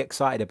really, really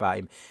excited about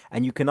him.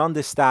 And you can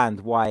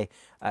understand why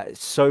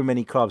so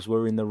many clubs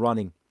were in the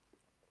running.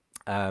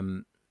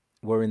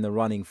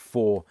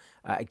 For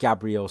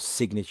Gabriel's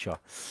signature.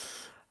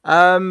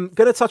 Going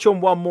to touch on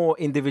one more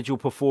individual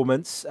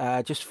performance.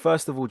 Just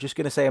first of all, just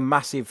going to say a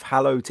massive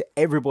hello to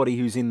everybody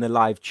who's in the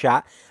live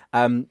chat.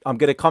 I'm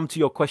going to come to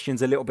your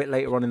questions a little bit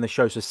later on in the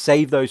show, so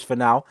save those for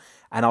now,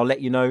 and I'll let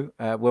you know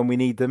when we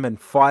need them, and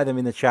fire them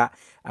in the chat,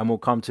 and we'll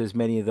come to as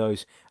many of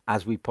those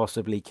as we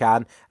possibly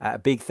can.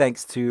 Big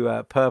thanks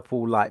to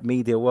Purple Light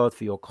Media World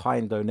for your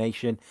kind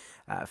donation.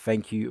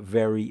 Thank you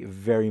very,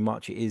 very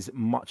much. It is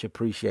much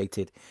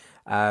appreciated.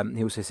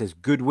 He also says,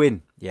 good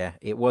win. Yeah,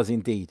 it was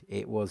indeed.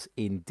 It was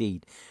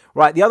indeed.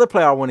 Right, the other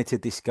player I wanted to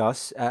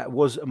discuss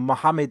was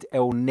Mohamed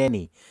El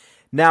Neni.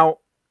 Now,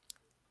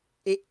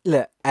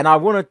 look, and I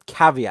want to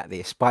caveat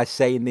this by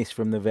saying this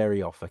from the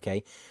very off,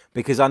 okay?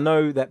 Because I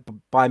know that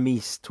by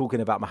me talking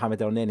about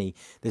Mohamed El Neni,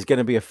 there's going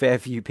to be a fair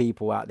few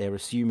people out there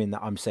assuming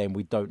that I'm saying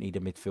we don't need a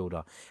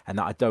midfielder and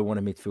that I don't want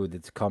a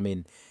midfielder to come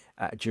in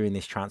during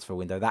this transfer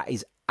window. That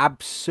is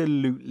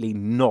absolutely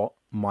not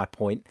my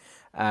point.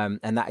 And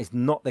that is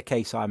not the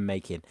case I'm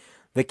making.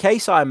 The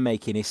case I'm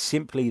making is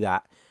simply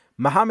that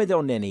Mohamed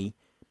El Neni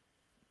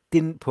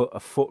didn't put a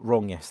foot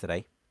wrong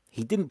yesterday.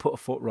 He didn't put a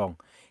foot wrong.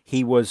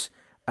 He was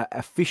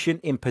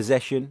efficient in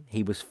possession.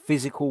 He was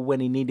physical when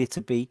he needed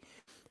to be.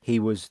 He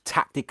was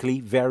tactically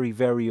very,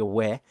 very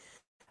aware.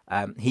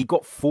 He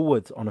got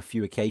forward on a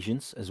few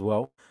occasions as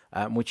well,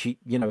 which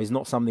is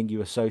not something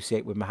you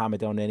associate with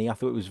Mohamed El Neni. I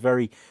thought it was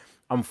very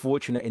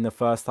unfortunate in the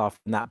first half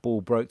when that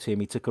ball broke to him.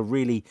 He took a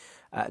really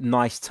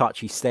nice touch.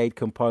 He stayed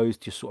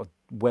composed, just sort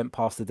of went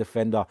past the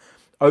defender,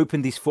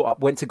 opened his foot up,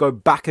 went to go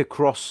back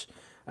across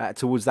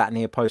towards that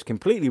near post.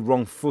 Completely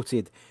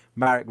wrong-footed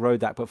Marek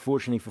Rodak, but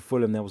fortunately for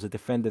Fulham, there was a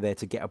defender there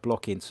to get a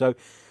block in. So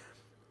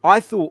I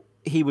thought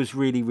he was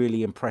really,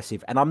 really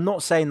impressive. And I'm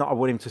not saying that I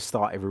want him to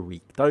start every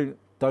week.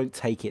 Don't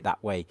take it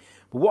that way.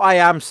 But what I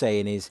am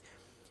saying is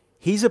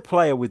he's a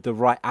player with the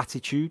right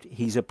attitude.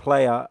 He's a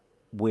player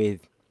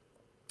with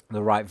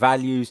the right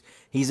values.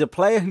 He's a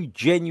player who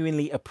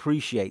genuinely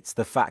appreciates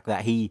the fact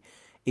that he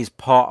is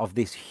part of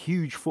this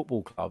huge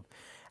football club.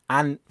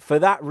 And for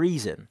that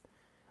reason,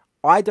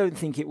 I don't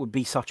think it would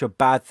be such a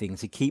bad thing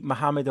to keep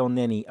Mohamed El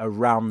Neni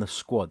around the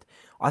squad.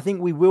 I think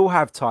we will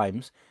have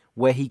times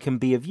where he can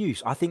be of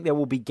use. I think there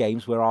will be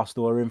games where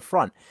Arsenal are in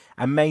front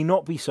and may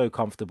not be so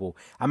comfortable.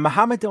 And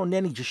Mohamed El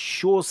Neni just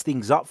shores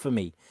things up for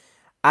me.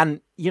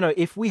 And,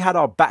 if we had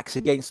our backs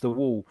against the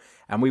wall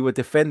and we were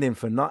defending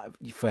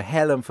for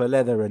hell and for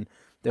leather and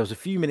there was a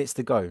few minutes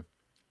to go,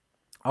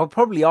 I would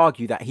probably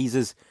argue that he's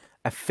as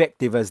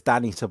effective as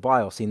Dani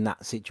Ceballos in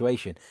that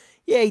situation.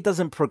 Yeah, he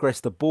doesn't progress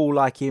the ball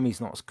like him.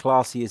 He's not as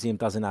classy as him,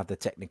 doesn't have the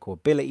technical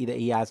ability that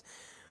he has.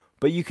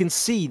 But you can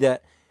see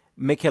that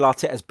Mikel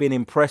Arteta has been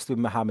impressed with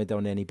Mohamed El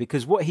Neni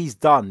because what he's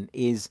done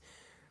is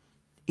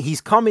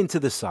he's come into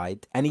the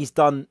side and he's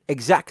done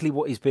exactly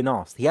what he's been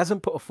asked. He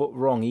hasn't put a foot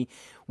wrong.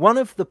 One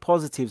of the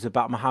positives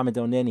about Mohamed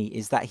El Neni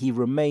is that he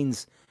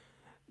remains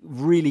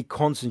really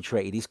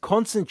concentrated. His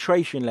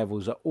concentration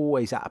levels are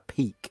always at a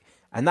peak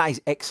And that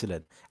is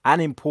excellent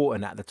and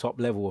important at the top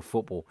level of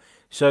football.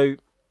 So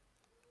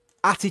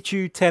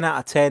attitude, 10 out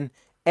of 10.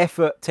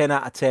 Effort, 10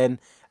 out of 10.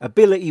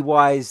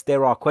 Ability-wise,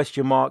 there are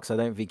question marks. I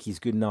don't think he's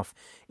good enough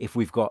if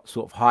we've got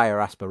sort of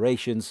higher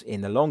aspirations in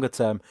the longer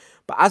term.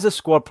 But as a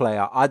squad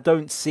player, I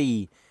don't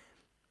see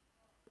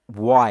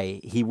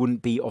why he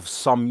wouldn't be of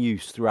some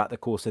use throughout the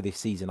course of this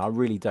season. I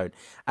really don't.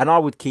 And I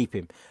would keep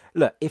him.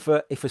 Look, if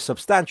a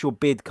substantial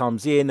bid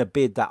comes in, a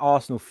bid that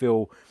Arsenal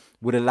feel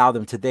would allow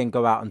them to then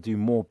go out and do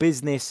more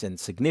business and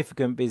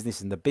significant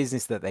business and the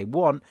business that they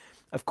want,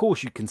 of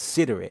course you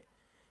consider it.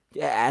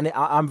 Yeah, and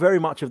I'm very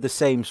much of the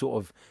same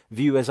sort of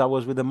view as I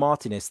was with the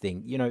Martinez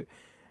thing. You know,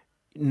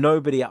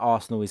 nobody at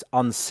Arsenal is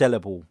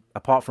unsellable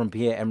apart from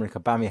Pierre-Emerick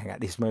Aubameyang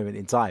at this moment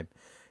in time.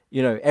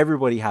 You know,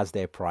 everybody has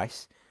their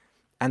price.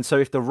 And so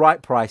if the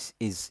right price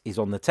is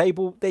on the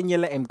table, then you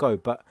let him go.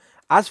 But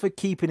as for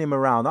keeping him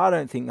around, I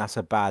don't think that's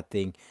a bad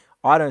thing.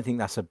 I don't think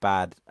that's a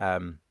bad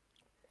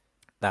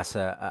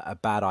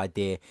bad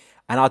idea.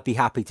 And I'd be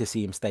happy to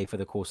see him stay for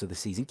the course of the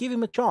season. Give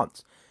him a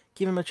chance.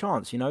 Give him a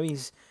chance. You know,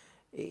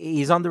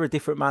 he's under a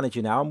different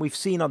manager now, and we've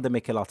seen under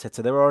Mikel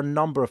Arteta there are a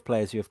number of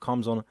players who have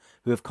come on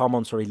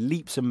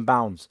leaps and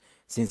bounds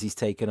since he's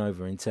taken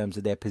over in terms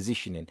of their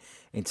positioning,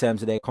 in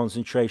terms of their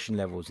concentration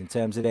levels, in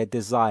terms of their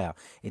desire,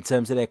 in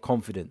terms of their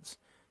confidence.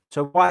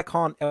 So why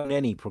can't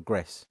Elneny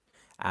progress?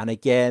 And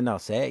again, I'll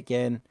say it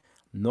again,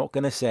 I'm not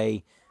going to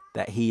say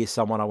that he is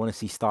someone I want to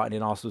see starting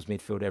in Arsenal's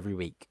midfield every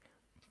week,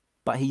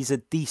 but he's a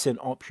decent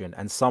option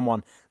and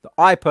someone that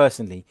I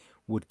personally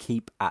would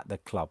keep at the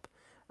club.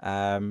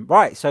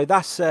 Right, so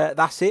that's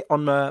it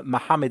on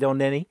Mohamed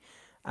Elneny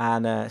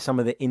and some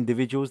of the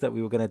individuals that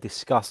we were going to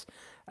discuss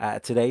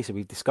today. So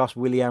we've discussed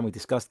Willian, we've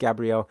discussed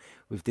Gabriel,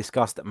 we've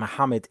discussed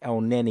Mohamed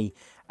Elneny,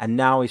 and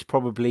now is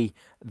probably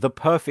the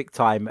perfect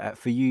time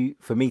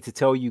for me to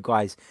tell you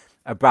guys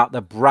about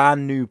the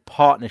brand new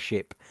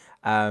partnership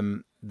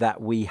that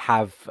we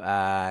have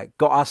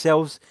got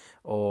ourselves,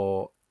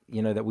 or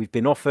you know, that we've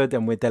been offered,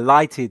 and we're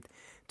delighted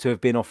to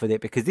have been offered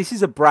it, because this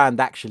is a brand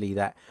actually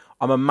that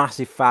I'm a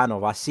massive fan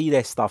of. I see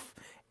their stuff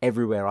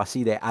everywhere. I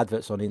see their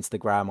adverts on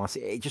Instagram.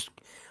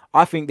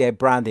 I think their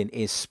branding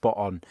is spot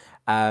on.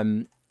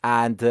 And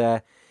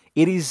it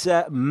is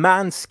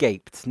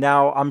Manscaped.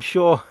 Now, I'm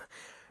sure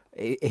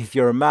if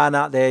you're a man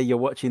out there, you're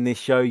watching this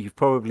show, you've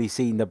probably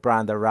seen the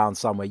brand around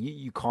somewhere.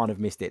 You can't have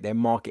missed it. Their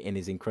marketing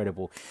is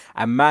incredible.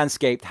 And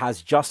Manscaped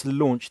has just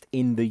launched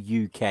in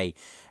the UK.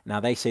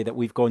 Now, they say that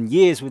we've gone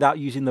years without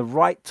using the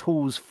right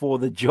tools for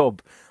the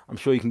job. I'm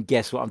sure you can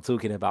guess what I'm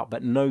talking about,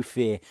 but no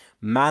fear.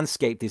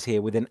 Manscaped is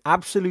here with an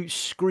absolute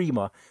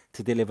screamer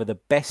to deliver the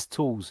best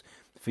tools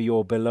for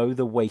your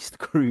below-the-waist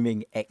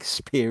grooming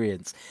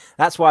experience.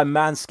 That's why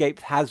Manscaped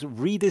has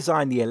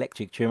redesigned the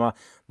electric trimmer.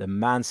 The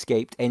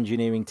Manscaped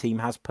engineering team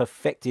has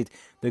perfected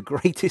the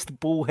greatest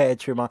ball hair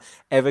trimmer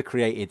ever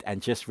created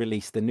and just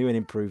released the new and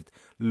improved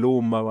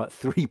Lawnmower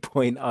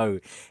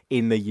 3.0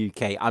 in the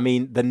UK. I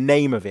mean, the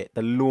name of it,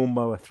 the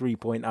Lawnmower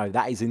 3.0,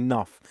 that is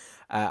enough,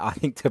 I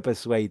think, to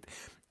persuade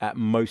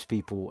most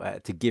people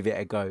to give it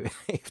a go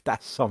if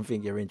that's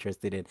something you're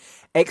interested in.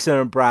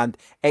 Excellent brand,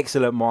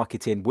 excellent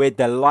marketing. We're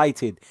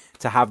delighted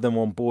to have them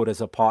on board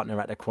as a partner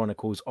at the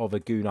Chronicles of a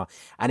Gooner.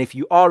 And if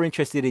you are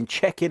interested in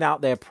checking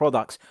out their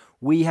products,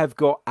 we have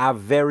got our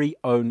very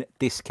own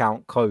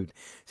discount code.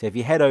 So if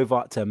you head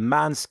over to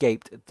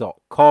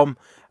manscaped.com,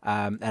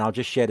 and I'll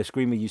just share the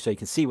screen with you so you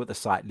can see what the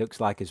site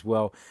looks like as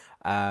well.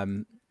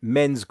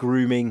 Men's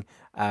grooming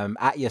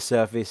at your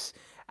service.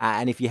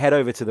 And if you head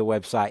over to the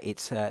website,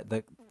 it's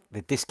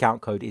the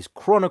discount code is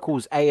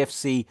Chronicles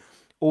AFC,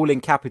 all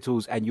in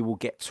capitals, and you will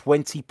get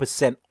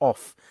 20%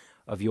 off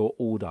of your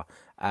order.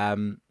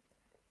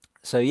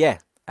 So yeah,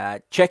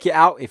 check it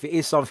out. If it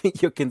is something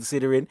you're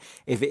considering,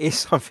 if it is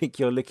something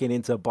you're looking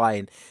into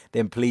buying,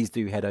 then please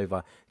do head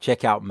over,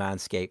 check out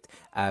Manscaped.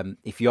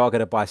 If you are going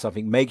to buy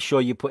something, make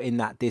sure you put in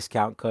that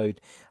discount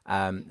code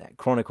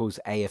Chronicles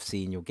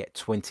AFC and you'll get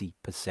 20%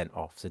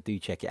 off. So do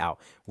check it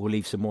out. We'll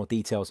leave some more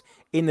details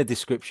in the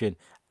description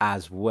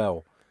as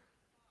well.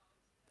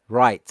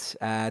 Right,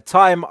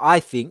 time, I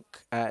think,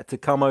 to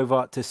come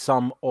over to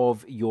some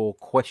of your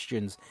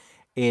questions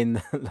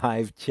in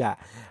live chat.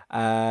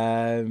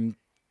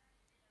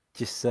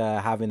 Just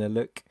having a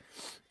look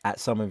at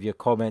some of your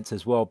comments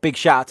as well. Big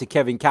shout out to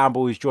Kevin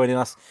Campbell, who's joining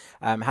us.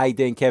 How you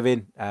doing,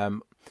 Kevin?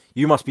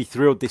 You must be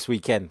thrilled this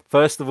weekend.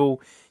 First of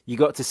all, you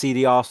got to see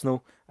the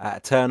Arsenal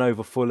turn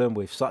over Fulham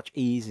with such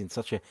ease, in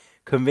such a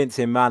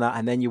convincing manner,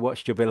 and then you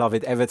watched your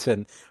beloved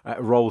Everton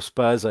roll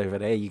Spurs over.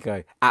 There you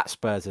go. At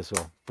Spurs as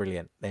well.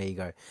 Brilliant. There you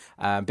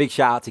go. Big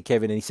shout out to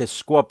Kevin, and he says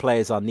squad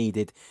players are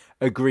needed.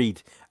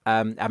 Agreed.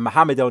 And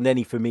Mohamed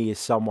Elneny for me is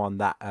someone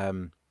that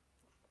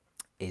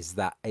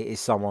is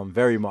someone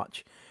very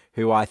much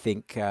who I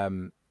think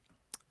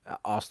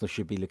Arsenal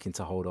should be looking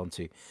to hold on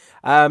to.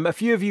 A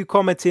few of you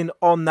commenting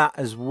on that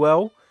as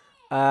well.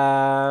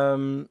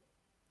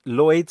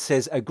 Lloyd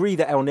says, agree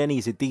that Elneny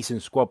is a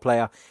decent squad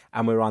player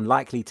and we're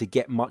unlikely to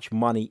get much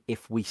money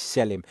if we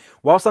sell him.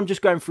 Whilst I'm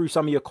just going through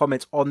some of your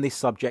comments on this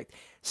subject,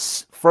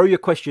 throw your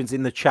questions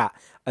in the chat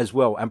as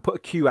well, and put a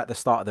queue at the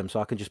start of them so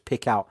I can just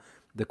pick out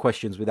the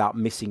questions without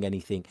missing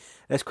anything.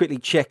 Let's quickly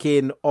check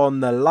in on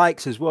the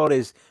likes as well.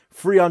 There's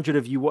 300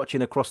 of you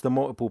watching across the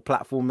multiple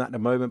platform at the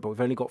moment, but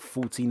we've only got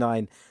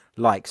 49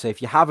 likes. So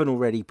if you haven't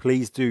already,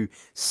 please do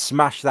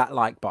smash that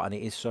like button.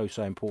 It is so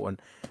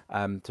important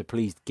to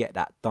please get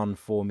that done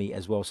for me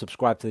as well.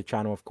 Subscribe to the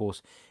channel, of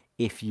course,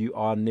 if you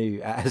are new.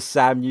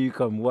 Sam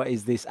Newcomb, what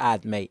is this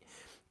ad, mate?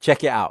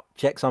 Check it out.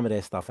 Check some of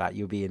their stuff out.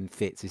 You'll be in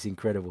fits. It's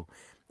incredible.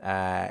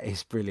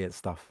 It's brilliant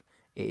stuff.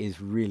 It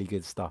is really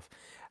good stuff.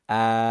 What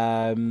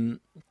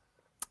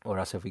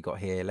else have we got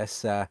here?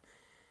 Let's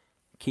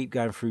keep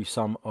going through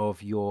some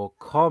of your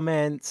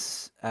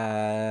comments.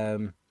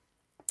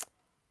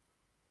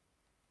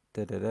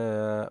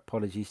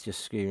 Apologies, just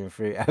screaming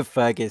through.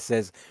 Fergus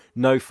says,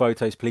 no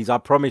photos, please. I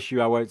promise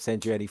you I won't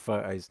send you any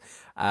photos.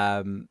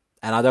 And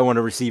I don't want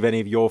to receive any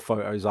of your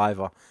photos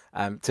either,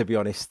 to be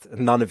honest.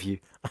 None of you.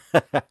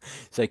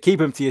 So keep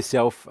them to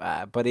yourself.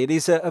 But it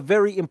is a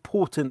very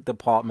important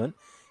department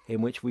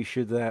in which we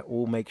should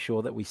all make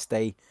sure that we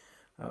stay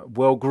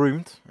well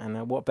groomed.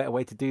 And what better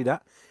way to do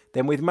that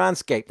than with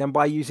Manscaped, than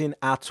by using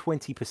our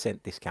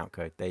 20% discount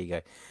code. There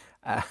you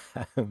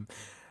go.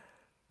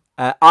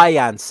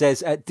 Ian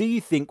says, do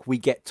you think we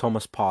get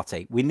Thomas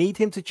Partey? We need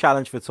him to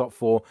challenge for top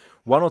four.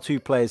 1 or 2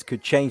 players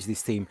could change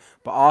this team,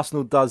 but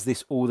Arsenal does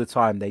this all the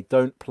time. They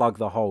don't plug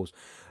the holes.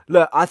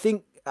 Look, I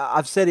think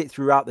I've said it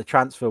throughout the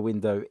transfer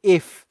window.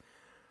 If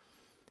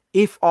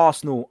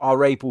Arsenal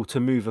are able to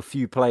move a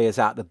few players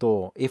out the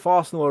door, if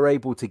Arsenal are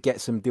able to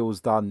get some deals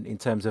done in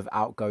terms of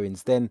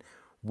outgoings, then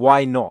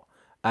why not?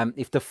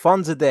 If the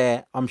funds are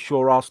there, I'm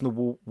sure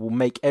Arsenal will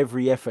make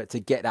every effort to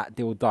get that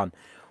deal done.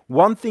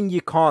 One thing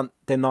you can't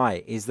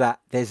deny is that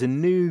there's a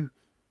new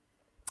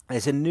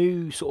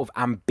sort of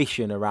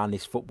ambition around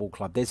this football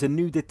club. There's a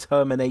new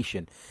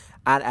determination.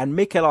 And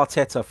Mikel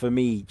Arteta, for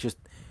me, just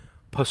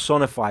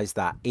personifies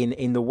that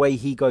in the way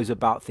he goes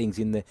about things,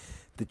 in the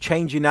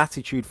change in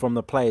attitude from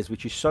the players,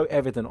 which is so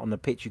evident on the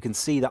pitch. You can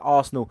see that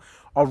Arsenal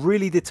are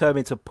really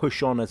determined to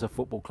push on as a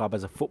football club,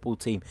 as a football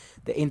team.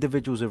 The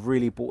individuals have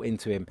really bought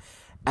into him.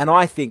 And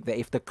I think that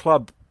if the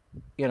club,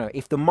 you know,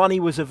 if the money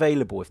was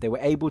available, if they were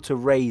able to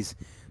raise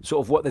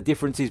sort of what the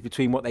difference is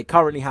between what they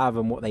currently have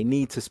and what they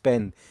need to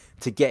spend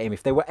to get him,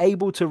 if they were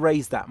able to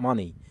raise that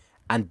money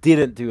and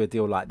didn't do a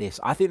deal like this,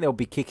 I think they'll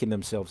be kicking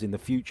themselves in the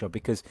future,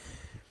 because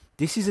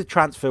this is a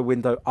transfer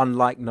window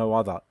unlike no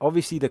other.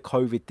 Obviously, the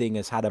COVID thing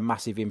has had a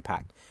massive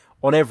impact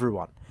on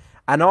everyone.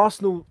 And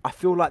Arsenal, I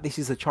feel like this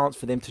is a chance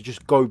for them to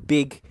just go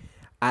big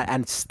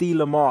and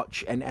steal a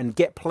march and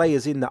get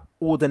players in that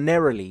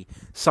ordinarily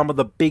some of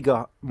the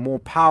bigger, more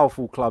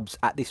powerful clubs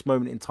at this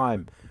moment in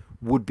time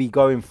would be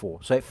going for.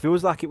 So it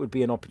feels like it would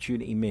be an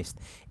opportunity missed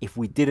if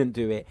we didn't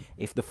do it,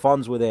 if the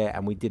funds were there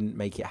and we didn't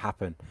make it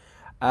happen.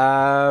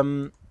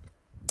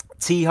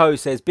 T-Ho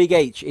says, Big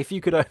H, if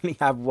you could only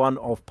have one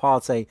of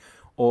Partey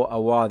or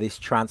Aouar this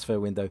transfer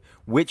window,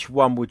 which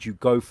one would you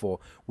go for?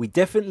 We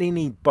definitely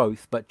need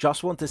both, but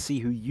just want to see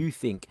who you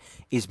think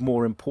is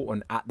more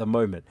important at the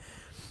moment.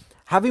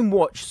 Having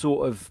watched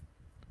sort of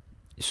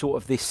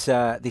this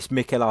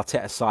Mikel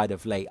Arteta side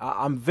of late,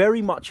 I'm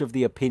very much of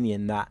the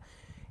opinion that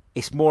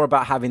it's more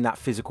about having that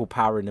physical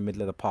power in the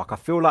middle of the park. I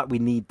feel like we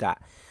need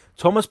that.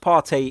 Thomas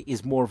Partey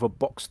is more of a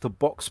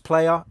box-to-box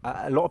player.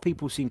 A lot of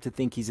people seem to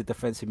think he's a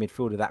defensive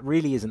midfielder. That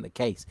really isn't the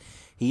case.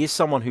 He is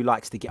someone who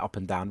likes to get up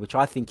and down, which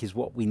I think is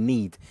what we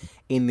need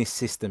in this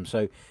system.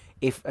 So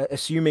if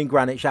assuming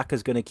Granit Xhaka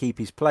is going to keep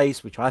his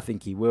place, which I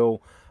think he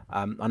will,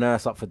 I know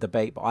that's up for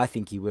debate, but I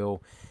think he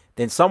will,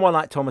 then someone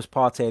like Thomas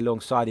Partey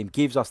alongside him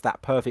gives us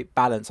that perfect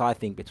balance, I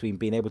think, between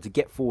being able to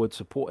get forward,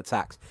 support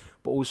attacks,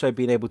 but also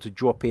being able to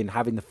drop in,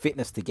 having the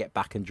fitness to get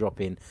back and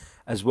drop in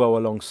as well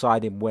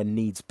alongside him when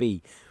needs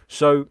be.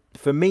 So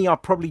for me, I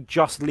probably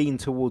just lean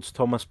towards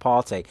Thomas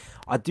Partey.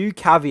 I do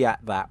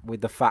caveat that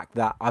with the fact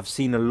that I've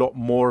seen a lot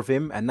more of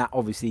him, and that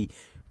obviously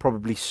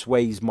probably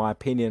sways my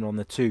opinion on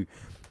the two.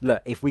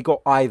 Look, if we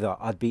got either,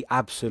 I'd be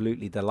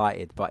absolutely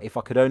delighted. But if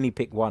I could only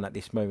pick one at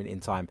this moment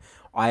in time,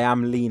 I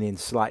am leaning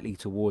slightly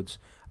towards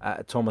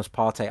Thomas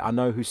Partey. I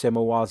know Houssem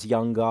Aouar's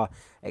younger,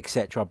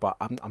 etc., but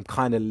I'm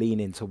kind of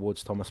leaning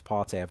towards Thomas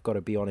Partey. I've got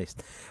to be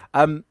honest.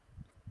 You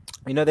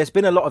know, there's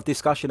been a lot of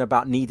discussion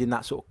about needing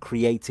that sort of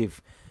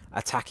creative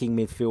attacking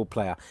midfield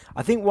player.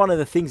 I think one of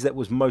the things that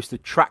was most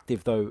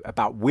attractive, though,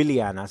 about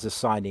Willian as a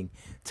signing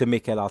to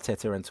Mikel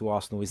Arteta and to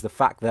Arsenal is the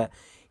fact that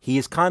he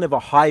is kind of a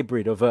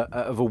hybrid of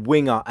a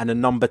winger and a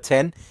number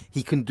 10.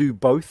 He can do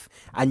both.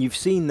 And you've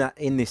seen that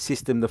in this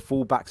system, the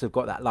fullbacks have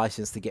got that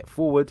license to get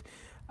forward.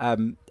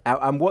 And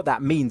what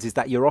that means is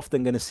that you're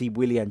often going to see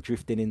Willian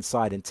drifting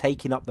inside and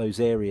taking up those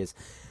areas.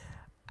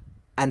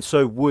 And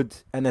so would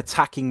an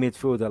attacking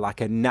midfielder, like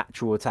a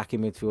natural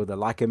attacking midfielder,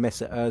 like a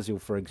Mesut Ozil,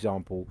 for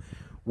example,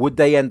 would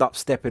they end up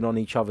stepping on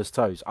each other's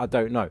toes? I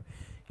don't know.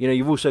 You know,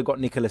 you've also got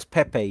Nicolas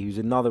Pepe, who's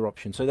another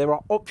option. So there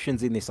are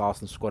options in this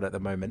Arsenal squad at the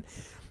moment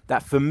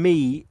that, for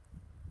me,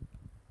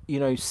 you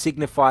know,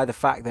 signify the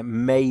fact that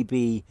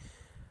maybe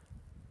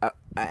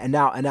an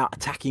out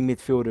attacking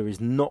midfielder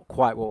is not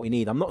quite what we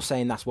need. I'm not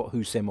saying that's what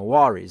Houssem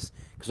Aouar is,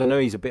 because I know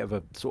he's a bit of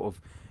a sort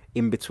of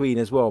in between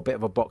as well, a bit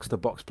of a box to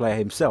box player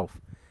himself.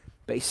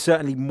 But he's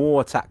certainly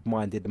more attack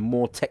minded and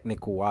more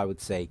technical, I would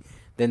say,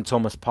 than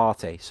Thomas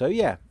Partey. So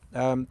yeah,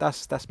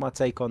 that's my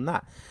take on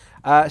that.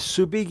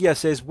 Subigia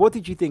says, what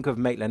did you think of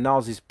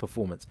Maitland-Niles'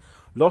 performance?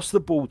 Lost the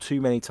ball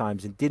too many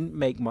times and didn't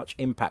make much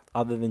impact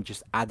other than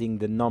just adding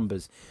the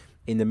numbers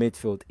in the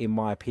midfield, in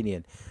my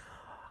opinion.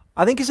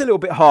 I think it's a little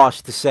bit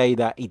harsh to say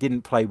that he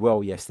didn't play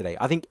well yesterday.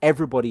 I think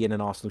everybody in an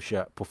Arsenal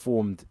shirt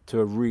performed to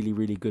a really,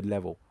 really good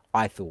level,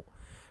 I thought.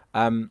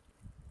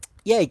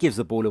 Yeah, he gives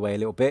the ball away a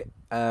little bit.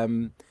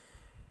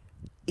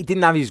 He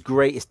didn't have his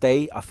greatest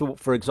day. I thought,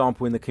 for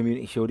example, in the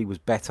Community Shield, he was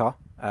better.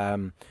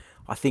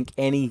 I think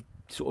any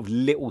sort of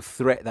little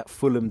threat that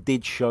Fulham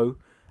did show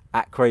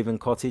at Craven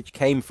Cottage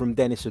came from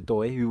Dennis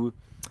Odoi, who,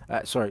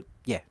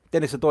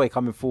 Dennis Odoi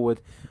coming forward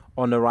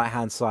on the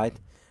right-hand side.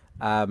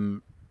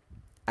 And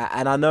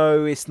I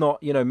know it's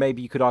not,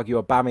 maybe you could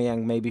argue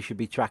Aubameyang maybe should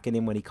be tracking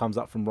him when he comes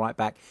up from right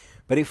back.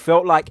 But it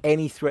felt like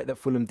any threat that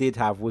Fulham did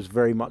have was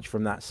very much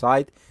from that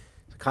side.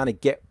 So kind of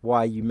get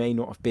why you may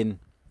not have been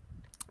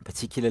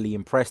particularly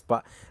impressed.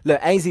 But look,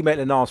 Ainsley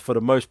Maitland-Niles for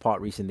the most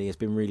part recently has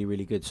been really,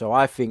 really good. So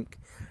I think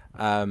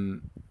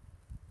that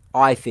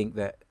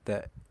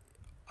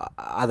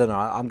I don't know.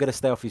 I'm going to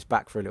stay off his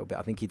back for a little bit.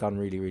 I think he done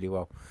really, really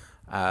well.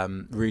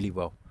 Really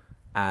well.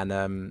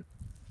 And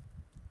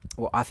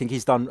well, I think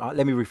he's done,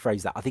 let me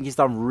rephrase that. I think he's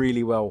done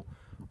really well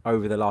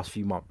over the last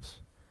few months.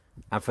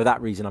 And for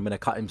that reason, I'm going to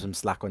cut him some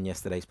slack on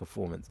yesterday's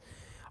performance.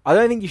 I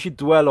don't think you should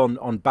dwell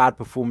on bad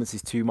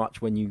performances too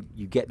much when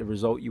you get the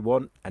result you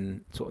want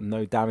and sort of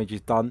no damage is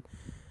done.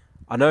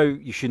 I know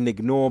you shouldn't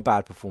ignore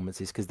bad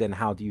performances because then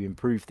how do you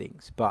improve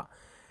things? But,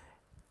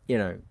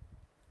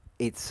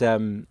 it's...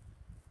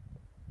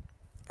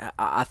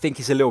 I think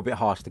it's a little bit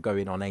harsh to go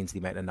in on Ainsley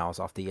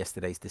Maitland-Niles after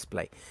yesterday's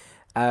display.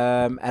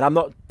 And I'm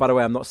not, by the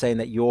way, I'm not saying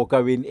that you're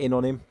going in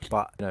on him,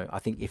 but I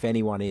think if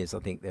anyone is, I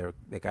think they're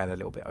going a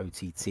little bit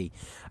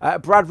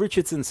OTT. Brad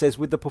Richardson says,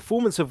 with the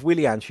performance of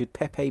Willian, should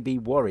Pepe be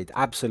worried?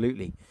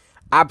 Absolutely.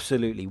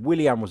 Absolutely.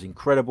 Willian was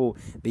incredible.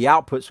 The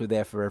outputs were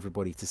there for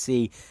everybody to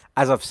see.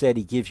 As I've said,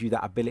 he gives you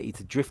that ability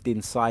to drift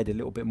inside a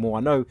little bit more.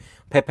 I know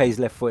Pepe's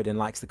left-footed and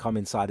likes to come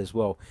inside as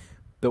well,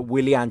 but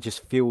Willian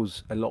just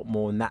feels a lot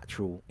more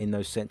natural in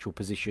those central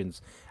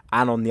positions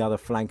and on the other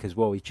flank as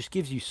well. He just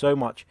gives you so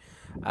much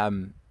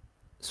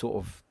sort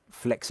of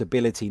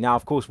flexibility. Now,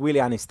 of course,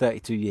 Willian is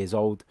 32 years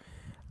old,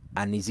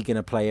 and is he going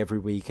to play every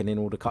week and in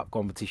all the cup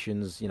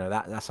competitions?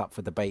 That's up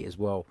for debate as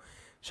well.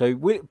 So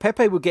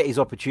Pepe will get his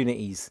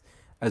opportunities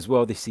as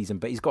well this season,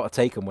 but he's got to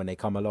take them when they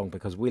come along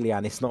because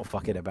Willian is not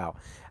fucking about,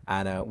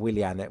 and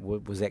Willian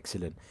was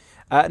excellent.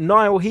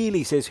 Niall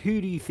Healy says, who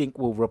do you think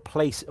will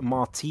replace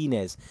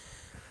Martinez?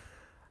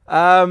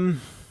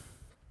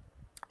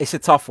 It's a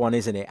tough one,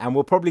 isn't it? And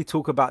we'll probably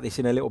talk about this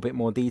in a little bit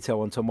more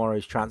detail on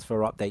tomorrow's transfer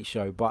update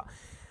show. But,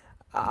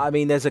 I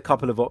mean, there's a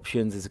couple of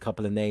options. There's a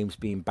couple of names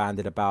being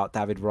bandied about.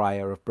 David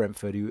Raya of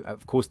Brentford, who,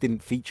 of course,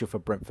 didn't feature for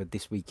Brentford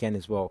this weekend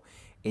as well,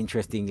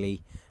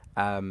 interestingly.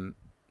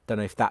 Don't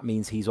know if that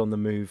means he's on the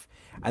move.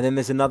 And then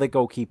there's another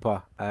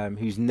goalkeeper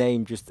whose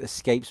name just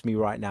escapes me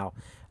right now,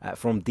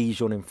 from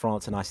Dijon in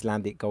France, an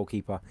Icelandic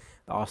goalkeeper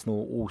that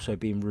Arsenal also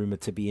being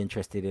rumoured to be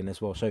interested in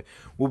as well. So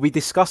we'll be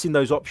discussing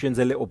those options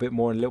a little bit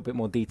more in a little bit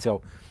more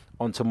detail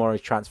on tomorrow's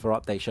transfer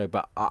update show.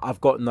 But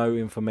I've got no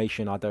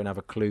information. I don't have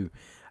a clue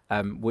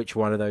which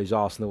one of those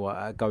Arsenal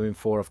are going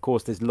for. Of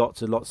course, there's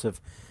lots and lots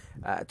of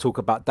talk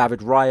about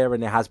David Raya,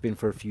 and there has been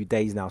for a few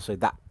days now. So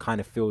that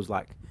kind of feels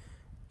like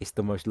it's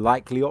the most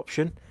likely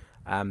option.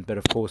 But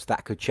of course,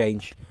 that could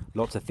change.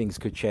 Lots of things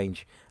could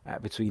change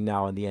between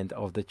now and the end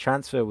of the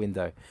transfer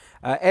window.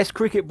 S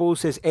Cricket Ball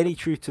says, any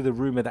truth to the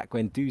rumour that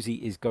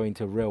Guendouzi is going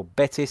to Real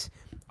Betis?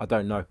 I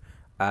don't know.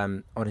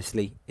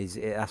 Honestly,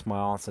 that's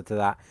my answer to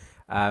that.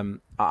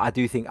 I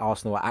do think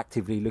Arsenal are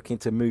actively looking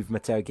to move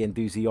Matteo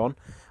Guendouzi on.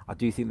 I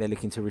do think they're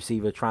looking to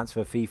receive a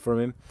transfer fee from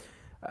him.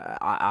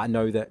 I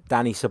know that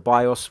Dani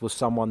Ceballos was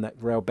someone that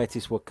Real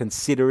Betis were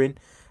considering.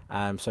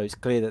 So it's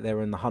clear that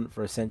they're in the hunt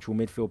for a central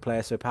midfield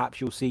player. So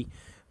perhaps you'll see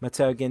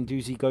Matteo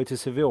Guendouzi go to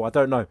Seville. I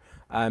don't know.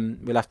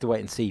 We'll have to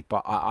wait and see.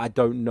 But I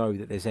don't know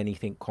that there's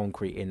anything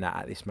concrete in that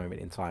at this moment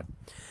in time.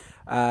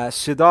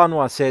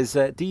 Sudanwa says,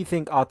 do you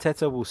think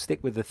Arteta will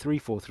stick with the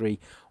 3-4-3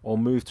 or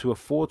move to a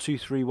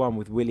 4-2-3-1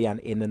 with Willian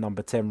in the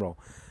number 10 role?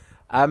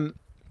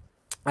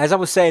 As I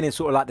was saying in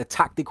sort of like the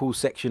tactical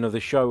section of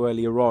the show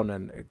earlier on,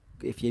 and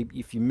if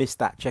you missed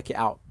that, check it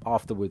out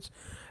afterwards.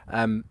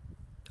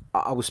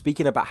 I was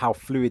speaking about how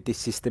fluid this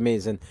system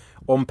is, and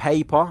on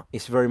paper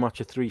it's very much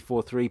a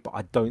 3-4-3, but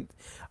I don't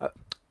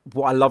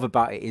what I love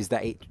about it is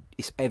that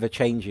it's ever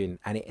changing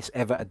and it's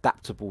ever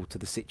adaptable to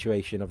the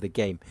situation of the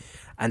game.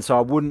 And so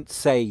I wouldn't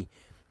say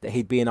that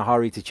he'd be in a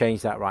hurry to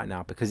change that right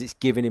now, because it's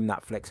giving him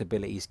that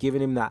flexibility, it's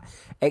giving him that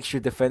extra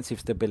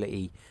defensive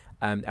stability,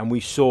 and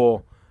we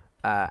saw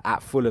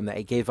at Fulham that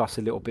it gave us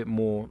a little bit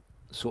more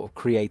sort of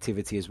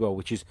creativity as well,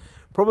 which is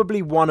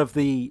probably one of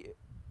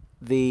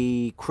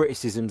the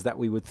criticisms that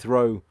we would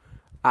throw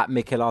at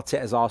Mikel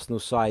Arteta's Arsenal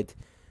side,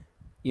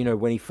 you know,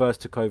 when he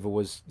first took over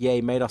was, yeah,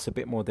 he made us a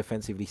bit more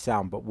defensively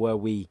sound, but were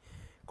we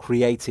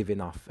creative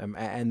enough?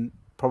 And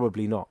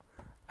probably not.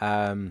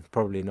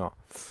 Probably not.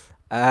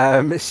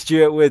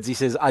 Stuart Woods, he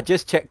says, I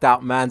just checked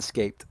out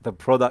Manscaped. The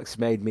products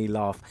made me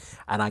laugh.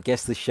 And I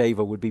guess the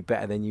shaver would be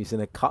better than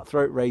using a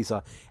cutthroat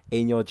razor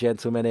in your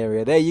gentleman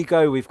area. There you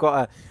go. We've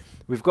got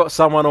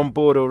someone on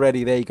board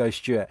already. There you go,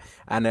 Stuart.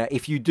 And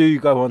if you do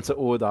go on to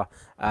order,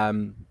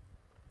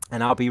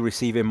 and I'll be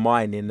receiving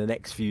mine in the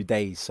next few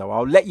days. So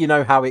I'll let you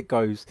know how it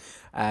goes.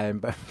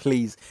 But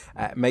please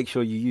make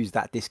sure you use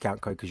that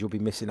discount code, because you'll be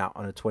missing out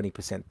on a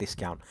 20%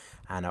 discount.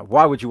 And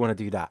why would you want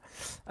to do that?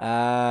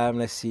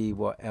 Let's see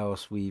what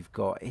else we've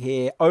got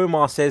here.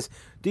 Omar says,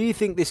 do you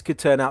think this could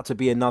turn out to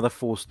be another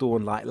forced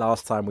dawn like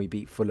last time we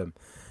beat Fulham?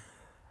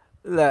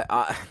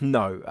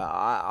 No,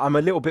 I'm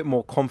a little bit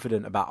more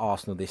confident about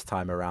Arsenal this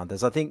time around,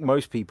 as I think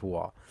most people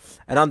are.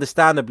 And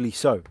understandably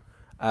so.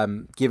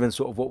 Given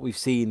sort of what we've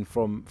seen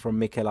from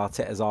Mikel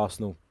Arteta's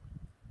Arsenal,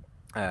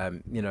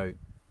 you know,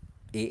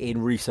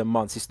 in recent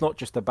months. It's not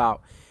just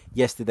about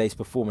yesterday's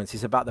performance.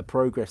 It's about the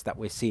progress that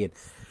we're seeing.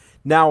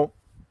 Now,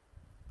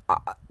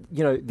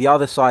 you know, the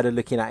other side of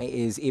looking at it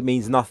is it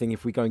means nothing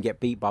if we go and get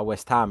beat by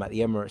West Ham at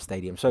the Emirates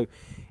Stadium. So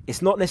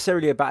it's not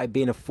necessarily about it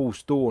being a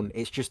false dawn.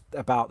 It's just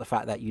about the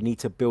fact that you need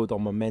to build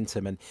on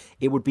momentum. And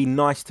it would be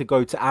nice to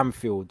go to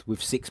Anfield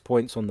with 6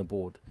 points on the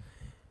board,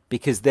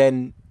 because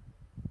then,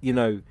 you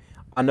know,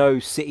 I know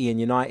City and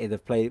United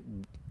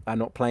are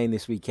not playing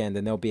this weekend,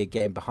 and they'll be a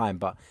game behind.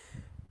 But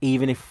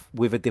even if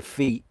with a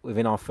defeat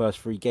within our first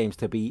 3 games,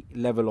 to be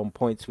level on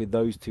points with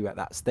those two at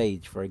that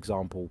stage, for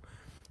example,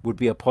 would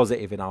be a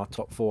positive in our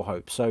top 4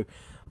 hopes. So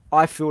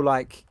I feel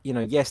like, you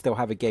know, yes, they'll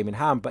have a game in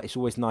hand, but it's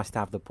always nice to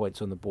have the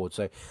points on the board.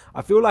 So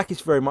I feel like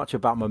it's very much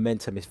about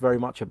momentum. It's very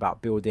much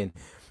about building.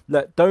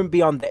 Look, don't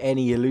be under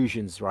any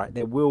illusions, right?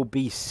 There will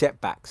be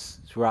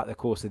setbacks throughout the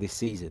course of this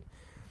season.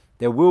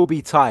 There will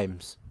be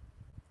times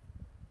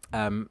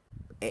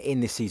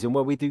in this season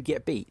where we do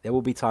get beat. There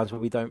will be times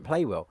where we don't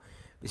play well.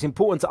 It's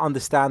important to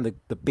understand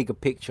the bigger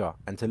picture,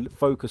 and to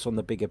focus on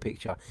the bigger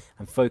picture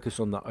and focus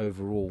on the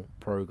overall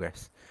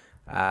progress.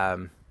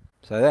 So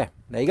there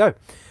you go.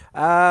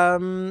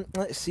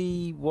 Let's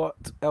see what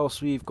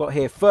else we've got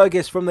here.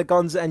 Fergus from the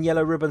Guns and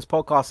Yellow Ribbons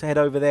podcast. Head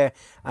over there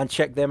and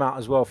check them out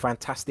as well.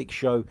 Fantastic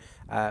show.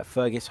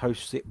 Fergus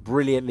hosts it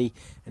brilliantly,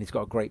 and he's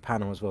got a great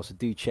panel as well, so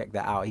do check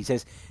that out. He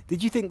says,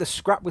 did you think the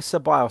scrap with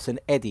Ceballos and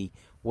Eddie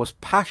was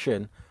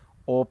passion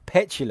or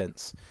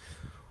petulance?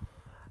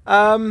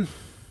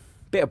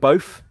 Bit of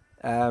both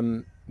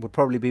would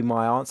probably be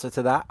my answer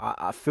to that.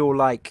 I feel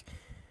like,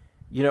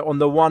 you know, on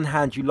the one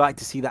hand, you like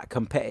to see that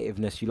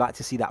competitiveness. You like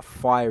to see that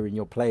fire in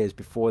your players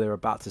before they're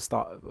about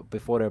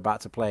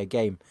to play a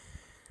game.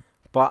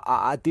 But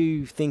I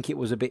do think it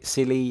was a bit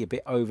silly, a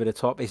bit over the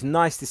top. It's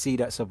nice to see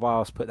that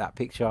Ceballos put that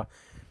picture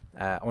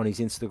on his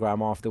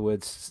Instagram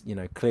afterwards, you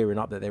know, clearing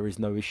up that there is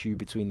no issue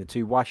between the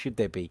two. Why should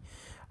there be?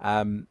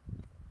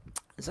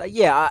 So,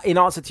 yeah, in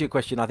answer to your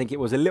question, I think it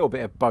was a little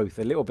bit of both.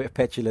 A little bit of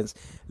petulance,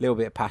 a little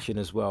bit of passion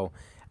as well.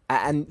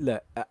 And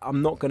look,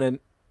 I'm not going to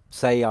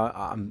say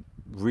I'm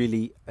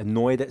really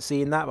annoyed at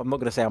seeing that. But I'm not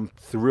going to say I'm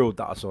thrilled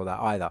that I saw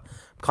that either.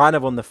 I'm kind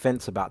of on the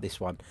fence about this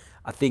one.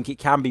 I think it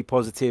can be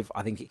positive.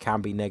 I think it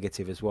can be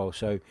negative as well.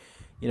 So,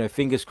 you know,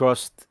 fingers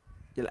crossed.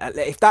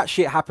 If that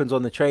shit happens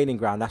on the training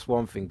ground, that's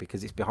one thing,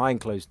 because it's behind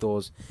closed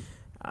doors.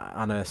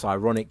 I know it's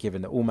ironic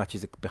given that all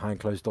matches are behind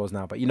closed doors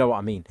now, but you know what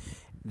I mean.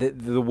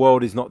 The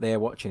world is not there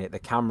watching it. The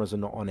cameras are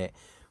not on it.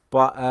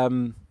 But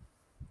I'm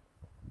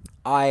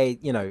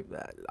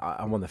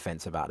on the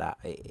fence about that.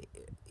 It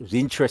was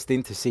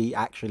interesting to see,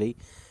 actually.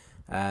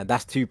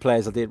 That's 2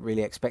 players I didn't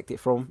really expect it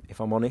from, if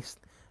I'm honest.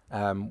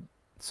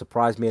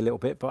 Surprised me a little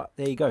bit, but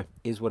there you go.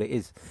 Is what it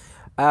is.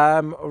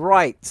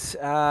 Right.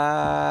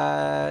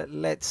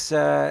 Let's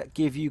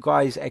give you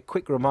guys a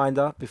quick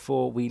reminder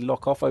before we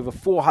lock off. Over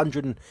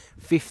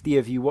 450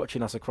 of you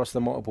watching us across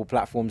the multiple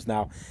platforms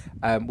now.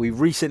 We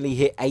recently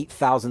hit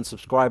 8,000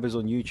 subscribers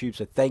on YouTube,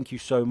 so thank you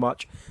so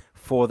much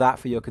for that,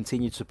 for your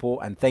continued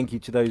support, and thank you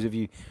to those of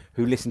you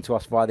who listen to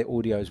us via the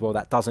audio as well.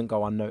 That doesn't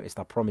go unnoticed,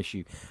 I promise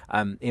you.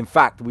 In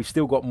fact, we've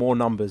still got more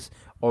numbers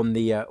on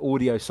the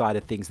audio side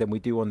of things than we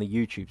do on the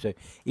YouTube. So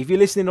if you're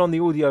listening on the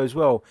audio as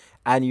well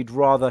and you'd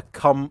rather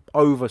come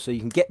over so you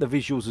can get the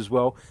visuals as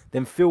well,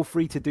 then feel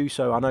free to do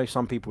so. I know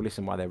some people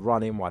listen while they're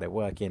running, while they're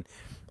working.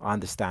 I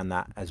understand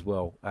that as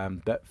well.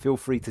 But feel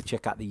free to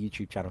check out the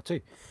YouTube channel too.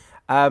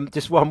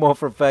 Just one more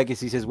from Fergus.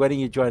 He says, when are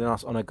you joining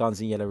us on a Guns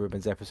and Yellow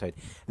Ribbons episode?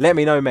 Let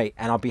me know, mate,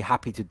 and I'll be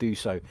happy to do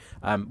so.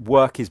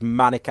 Work is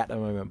manic at the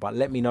moment, but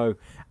let me know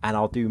and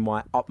I'll do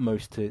my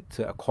utmost to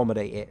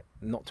accommodate it.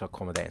 Not to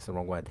accommodate, it's the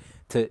wrong word.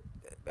 To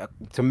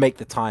make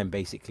the time,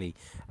 basically.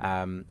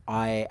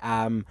 I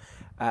am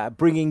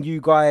bringing you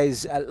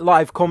guys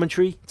live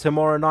commentary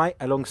tomorrow night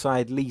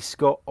alongside Lee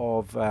Scott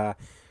of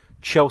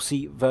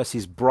Chelsea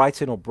versus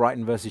Brighton, or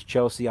Brighton versus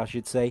Chelsea, I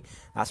should say.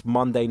 That's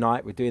Monday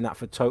night. We're doing that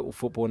for Total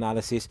Football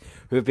Analysis,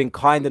 who have been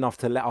kind enough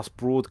to let us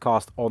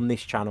broadcast on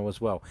this channel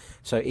as well.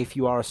 So if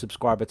you are a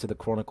subscriber to the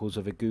Chronicles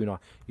of a Gooner,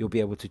 you'll be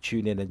able to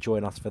tune in and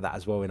join us for that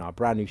as well in our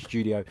brand new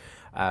studio.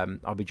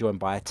 I'll be joined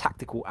by a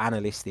tactical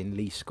analyst in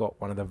Lee Scott,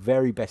 one of the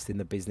very best in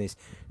the business.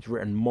 He's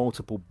written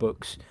multiple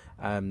books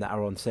that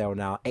are on sale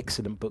now,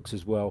 excellent books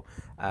as well,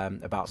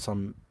 about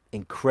some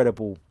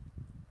incredible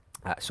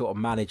sort of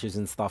managers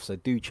and stuff, so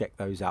do check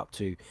those out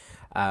too.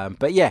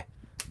 But yeah,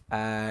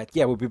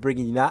 we'll be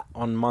bringing you that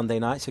on Monday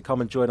night, so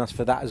come and join us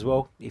for that as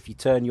well. If you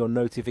turn your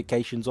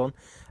notifications on,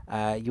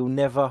 you'll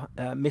never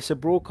miss a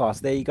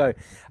broadcast. There you go.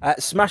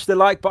 Smash the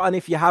like button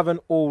if you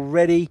haven't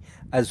already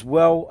as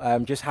well.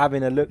 Just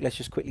having a look, let's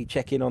just quickly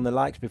check in on the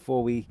likes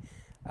before we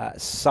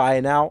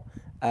sign out.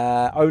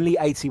 Only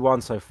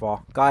 81 so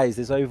far, guys.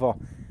 There's over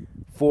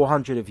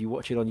 400 of you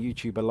watching on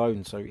YouTube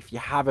alone, so if you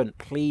haven't,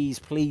 please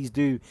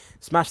do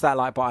smash that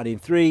like button in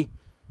 3,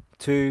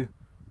 2,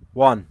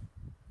 1.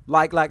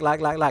 Like.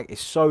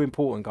 It's so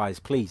important, guys.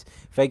 Please,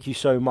 thank you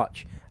so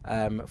much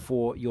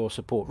for your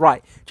support.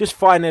 Right, just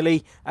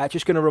finally,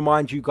 just going to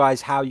remind you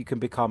guys how you can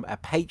become a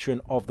patron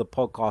of the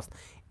podcast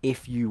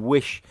if you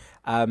wish.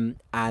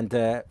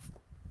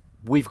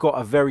 We've got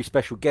a very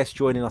special guest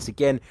joining us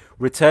again,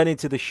 returning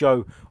to the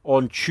show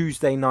on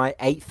Tuesday night,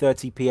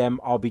 8:30 p.m.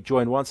 I'll be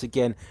joined once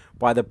again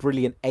by the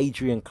brilliant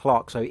Adrian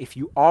Clark. So if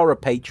you are a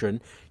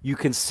patron, you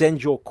can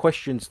send your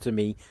questions to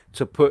me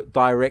to put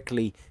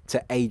directly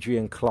to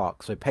Adrian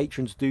Clark. So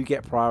patrons do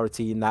get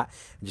priority in that.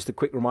 And just a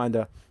quick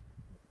reminder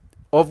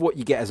of what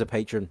you get as a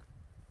patron.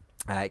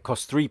 It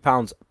costs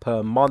 £3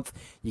 per month.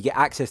 You get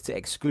access to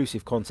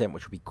exclusive content,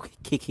 which will be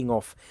kicking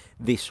off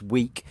this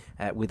week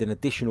with an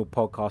additional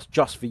podcast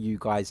just for you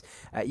guys.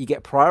 You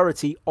get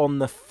priority on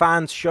the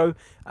fans show.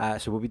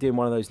 So we'll be doing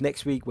one of those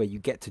next week where you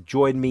get to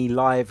join me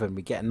live and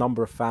we get a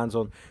number of fans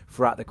on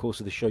throughout the course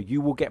of the show.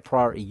 You will get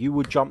priority. You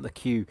will jump the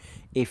queue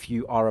if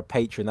you are a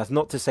patron. That's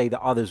not to say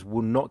that others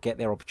will not get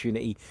their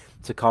opportunity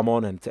to come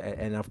on,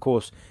 and of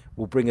course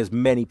we'll bring as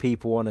many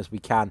people on as we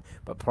can,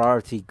 but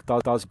priority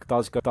does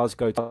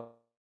go to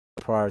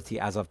priority,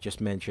 as I've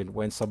just mentioned,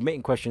 when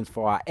submitting questions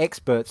for our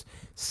experts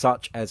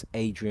such as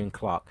Adrian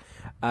Clark.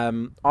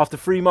 After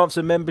 3 months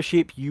of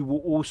membership, you will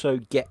also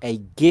get a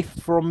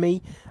gift from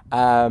me,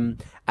 and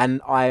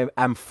I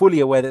am fully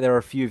aware that there are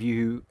a few of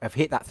you who have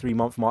hit that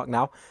 3-month mark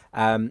now,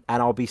 and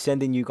I'll be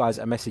sending you guys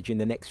a message in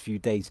the next few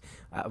days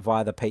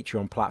via the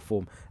Patreon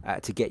platform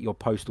to get your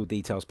postal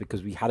details,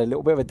 because we had a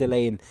little bit of a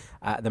delay in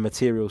the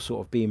material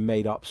sort of being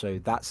made up. So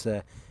that's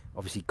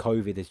obviously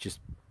COVID has just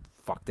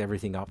fucked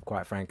everything up,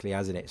 quite frankly,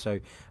 hasn't it? So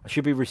I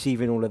should be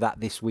receiving all of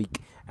that this week,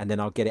 and then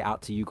I'll get it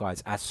out to you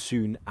guys as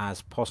soon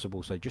as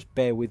possible. So just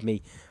bear with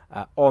me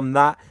on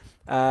that.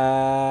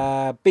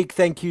 Big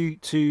thank you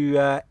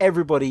to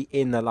everybody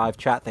in the live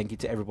chat. Thank you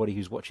to everybody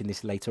who's watching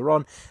this later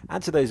on,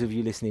 and to those of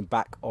you listening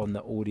back on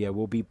the audio.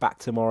 We'll be back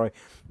tomorrow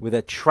with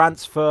a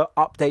transfer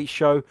update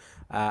show,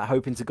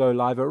 hoping to go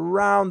live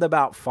around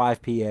about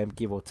 5 p.m,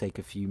 give or take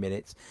a few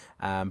minutes,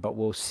 but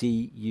we'll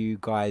see you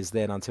guys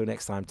then. Until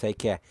next time, take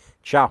care.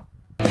 Ciao.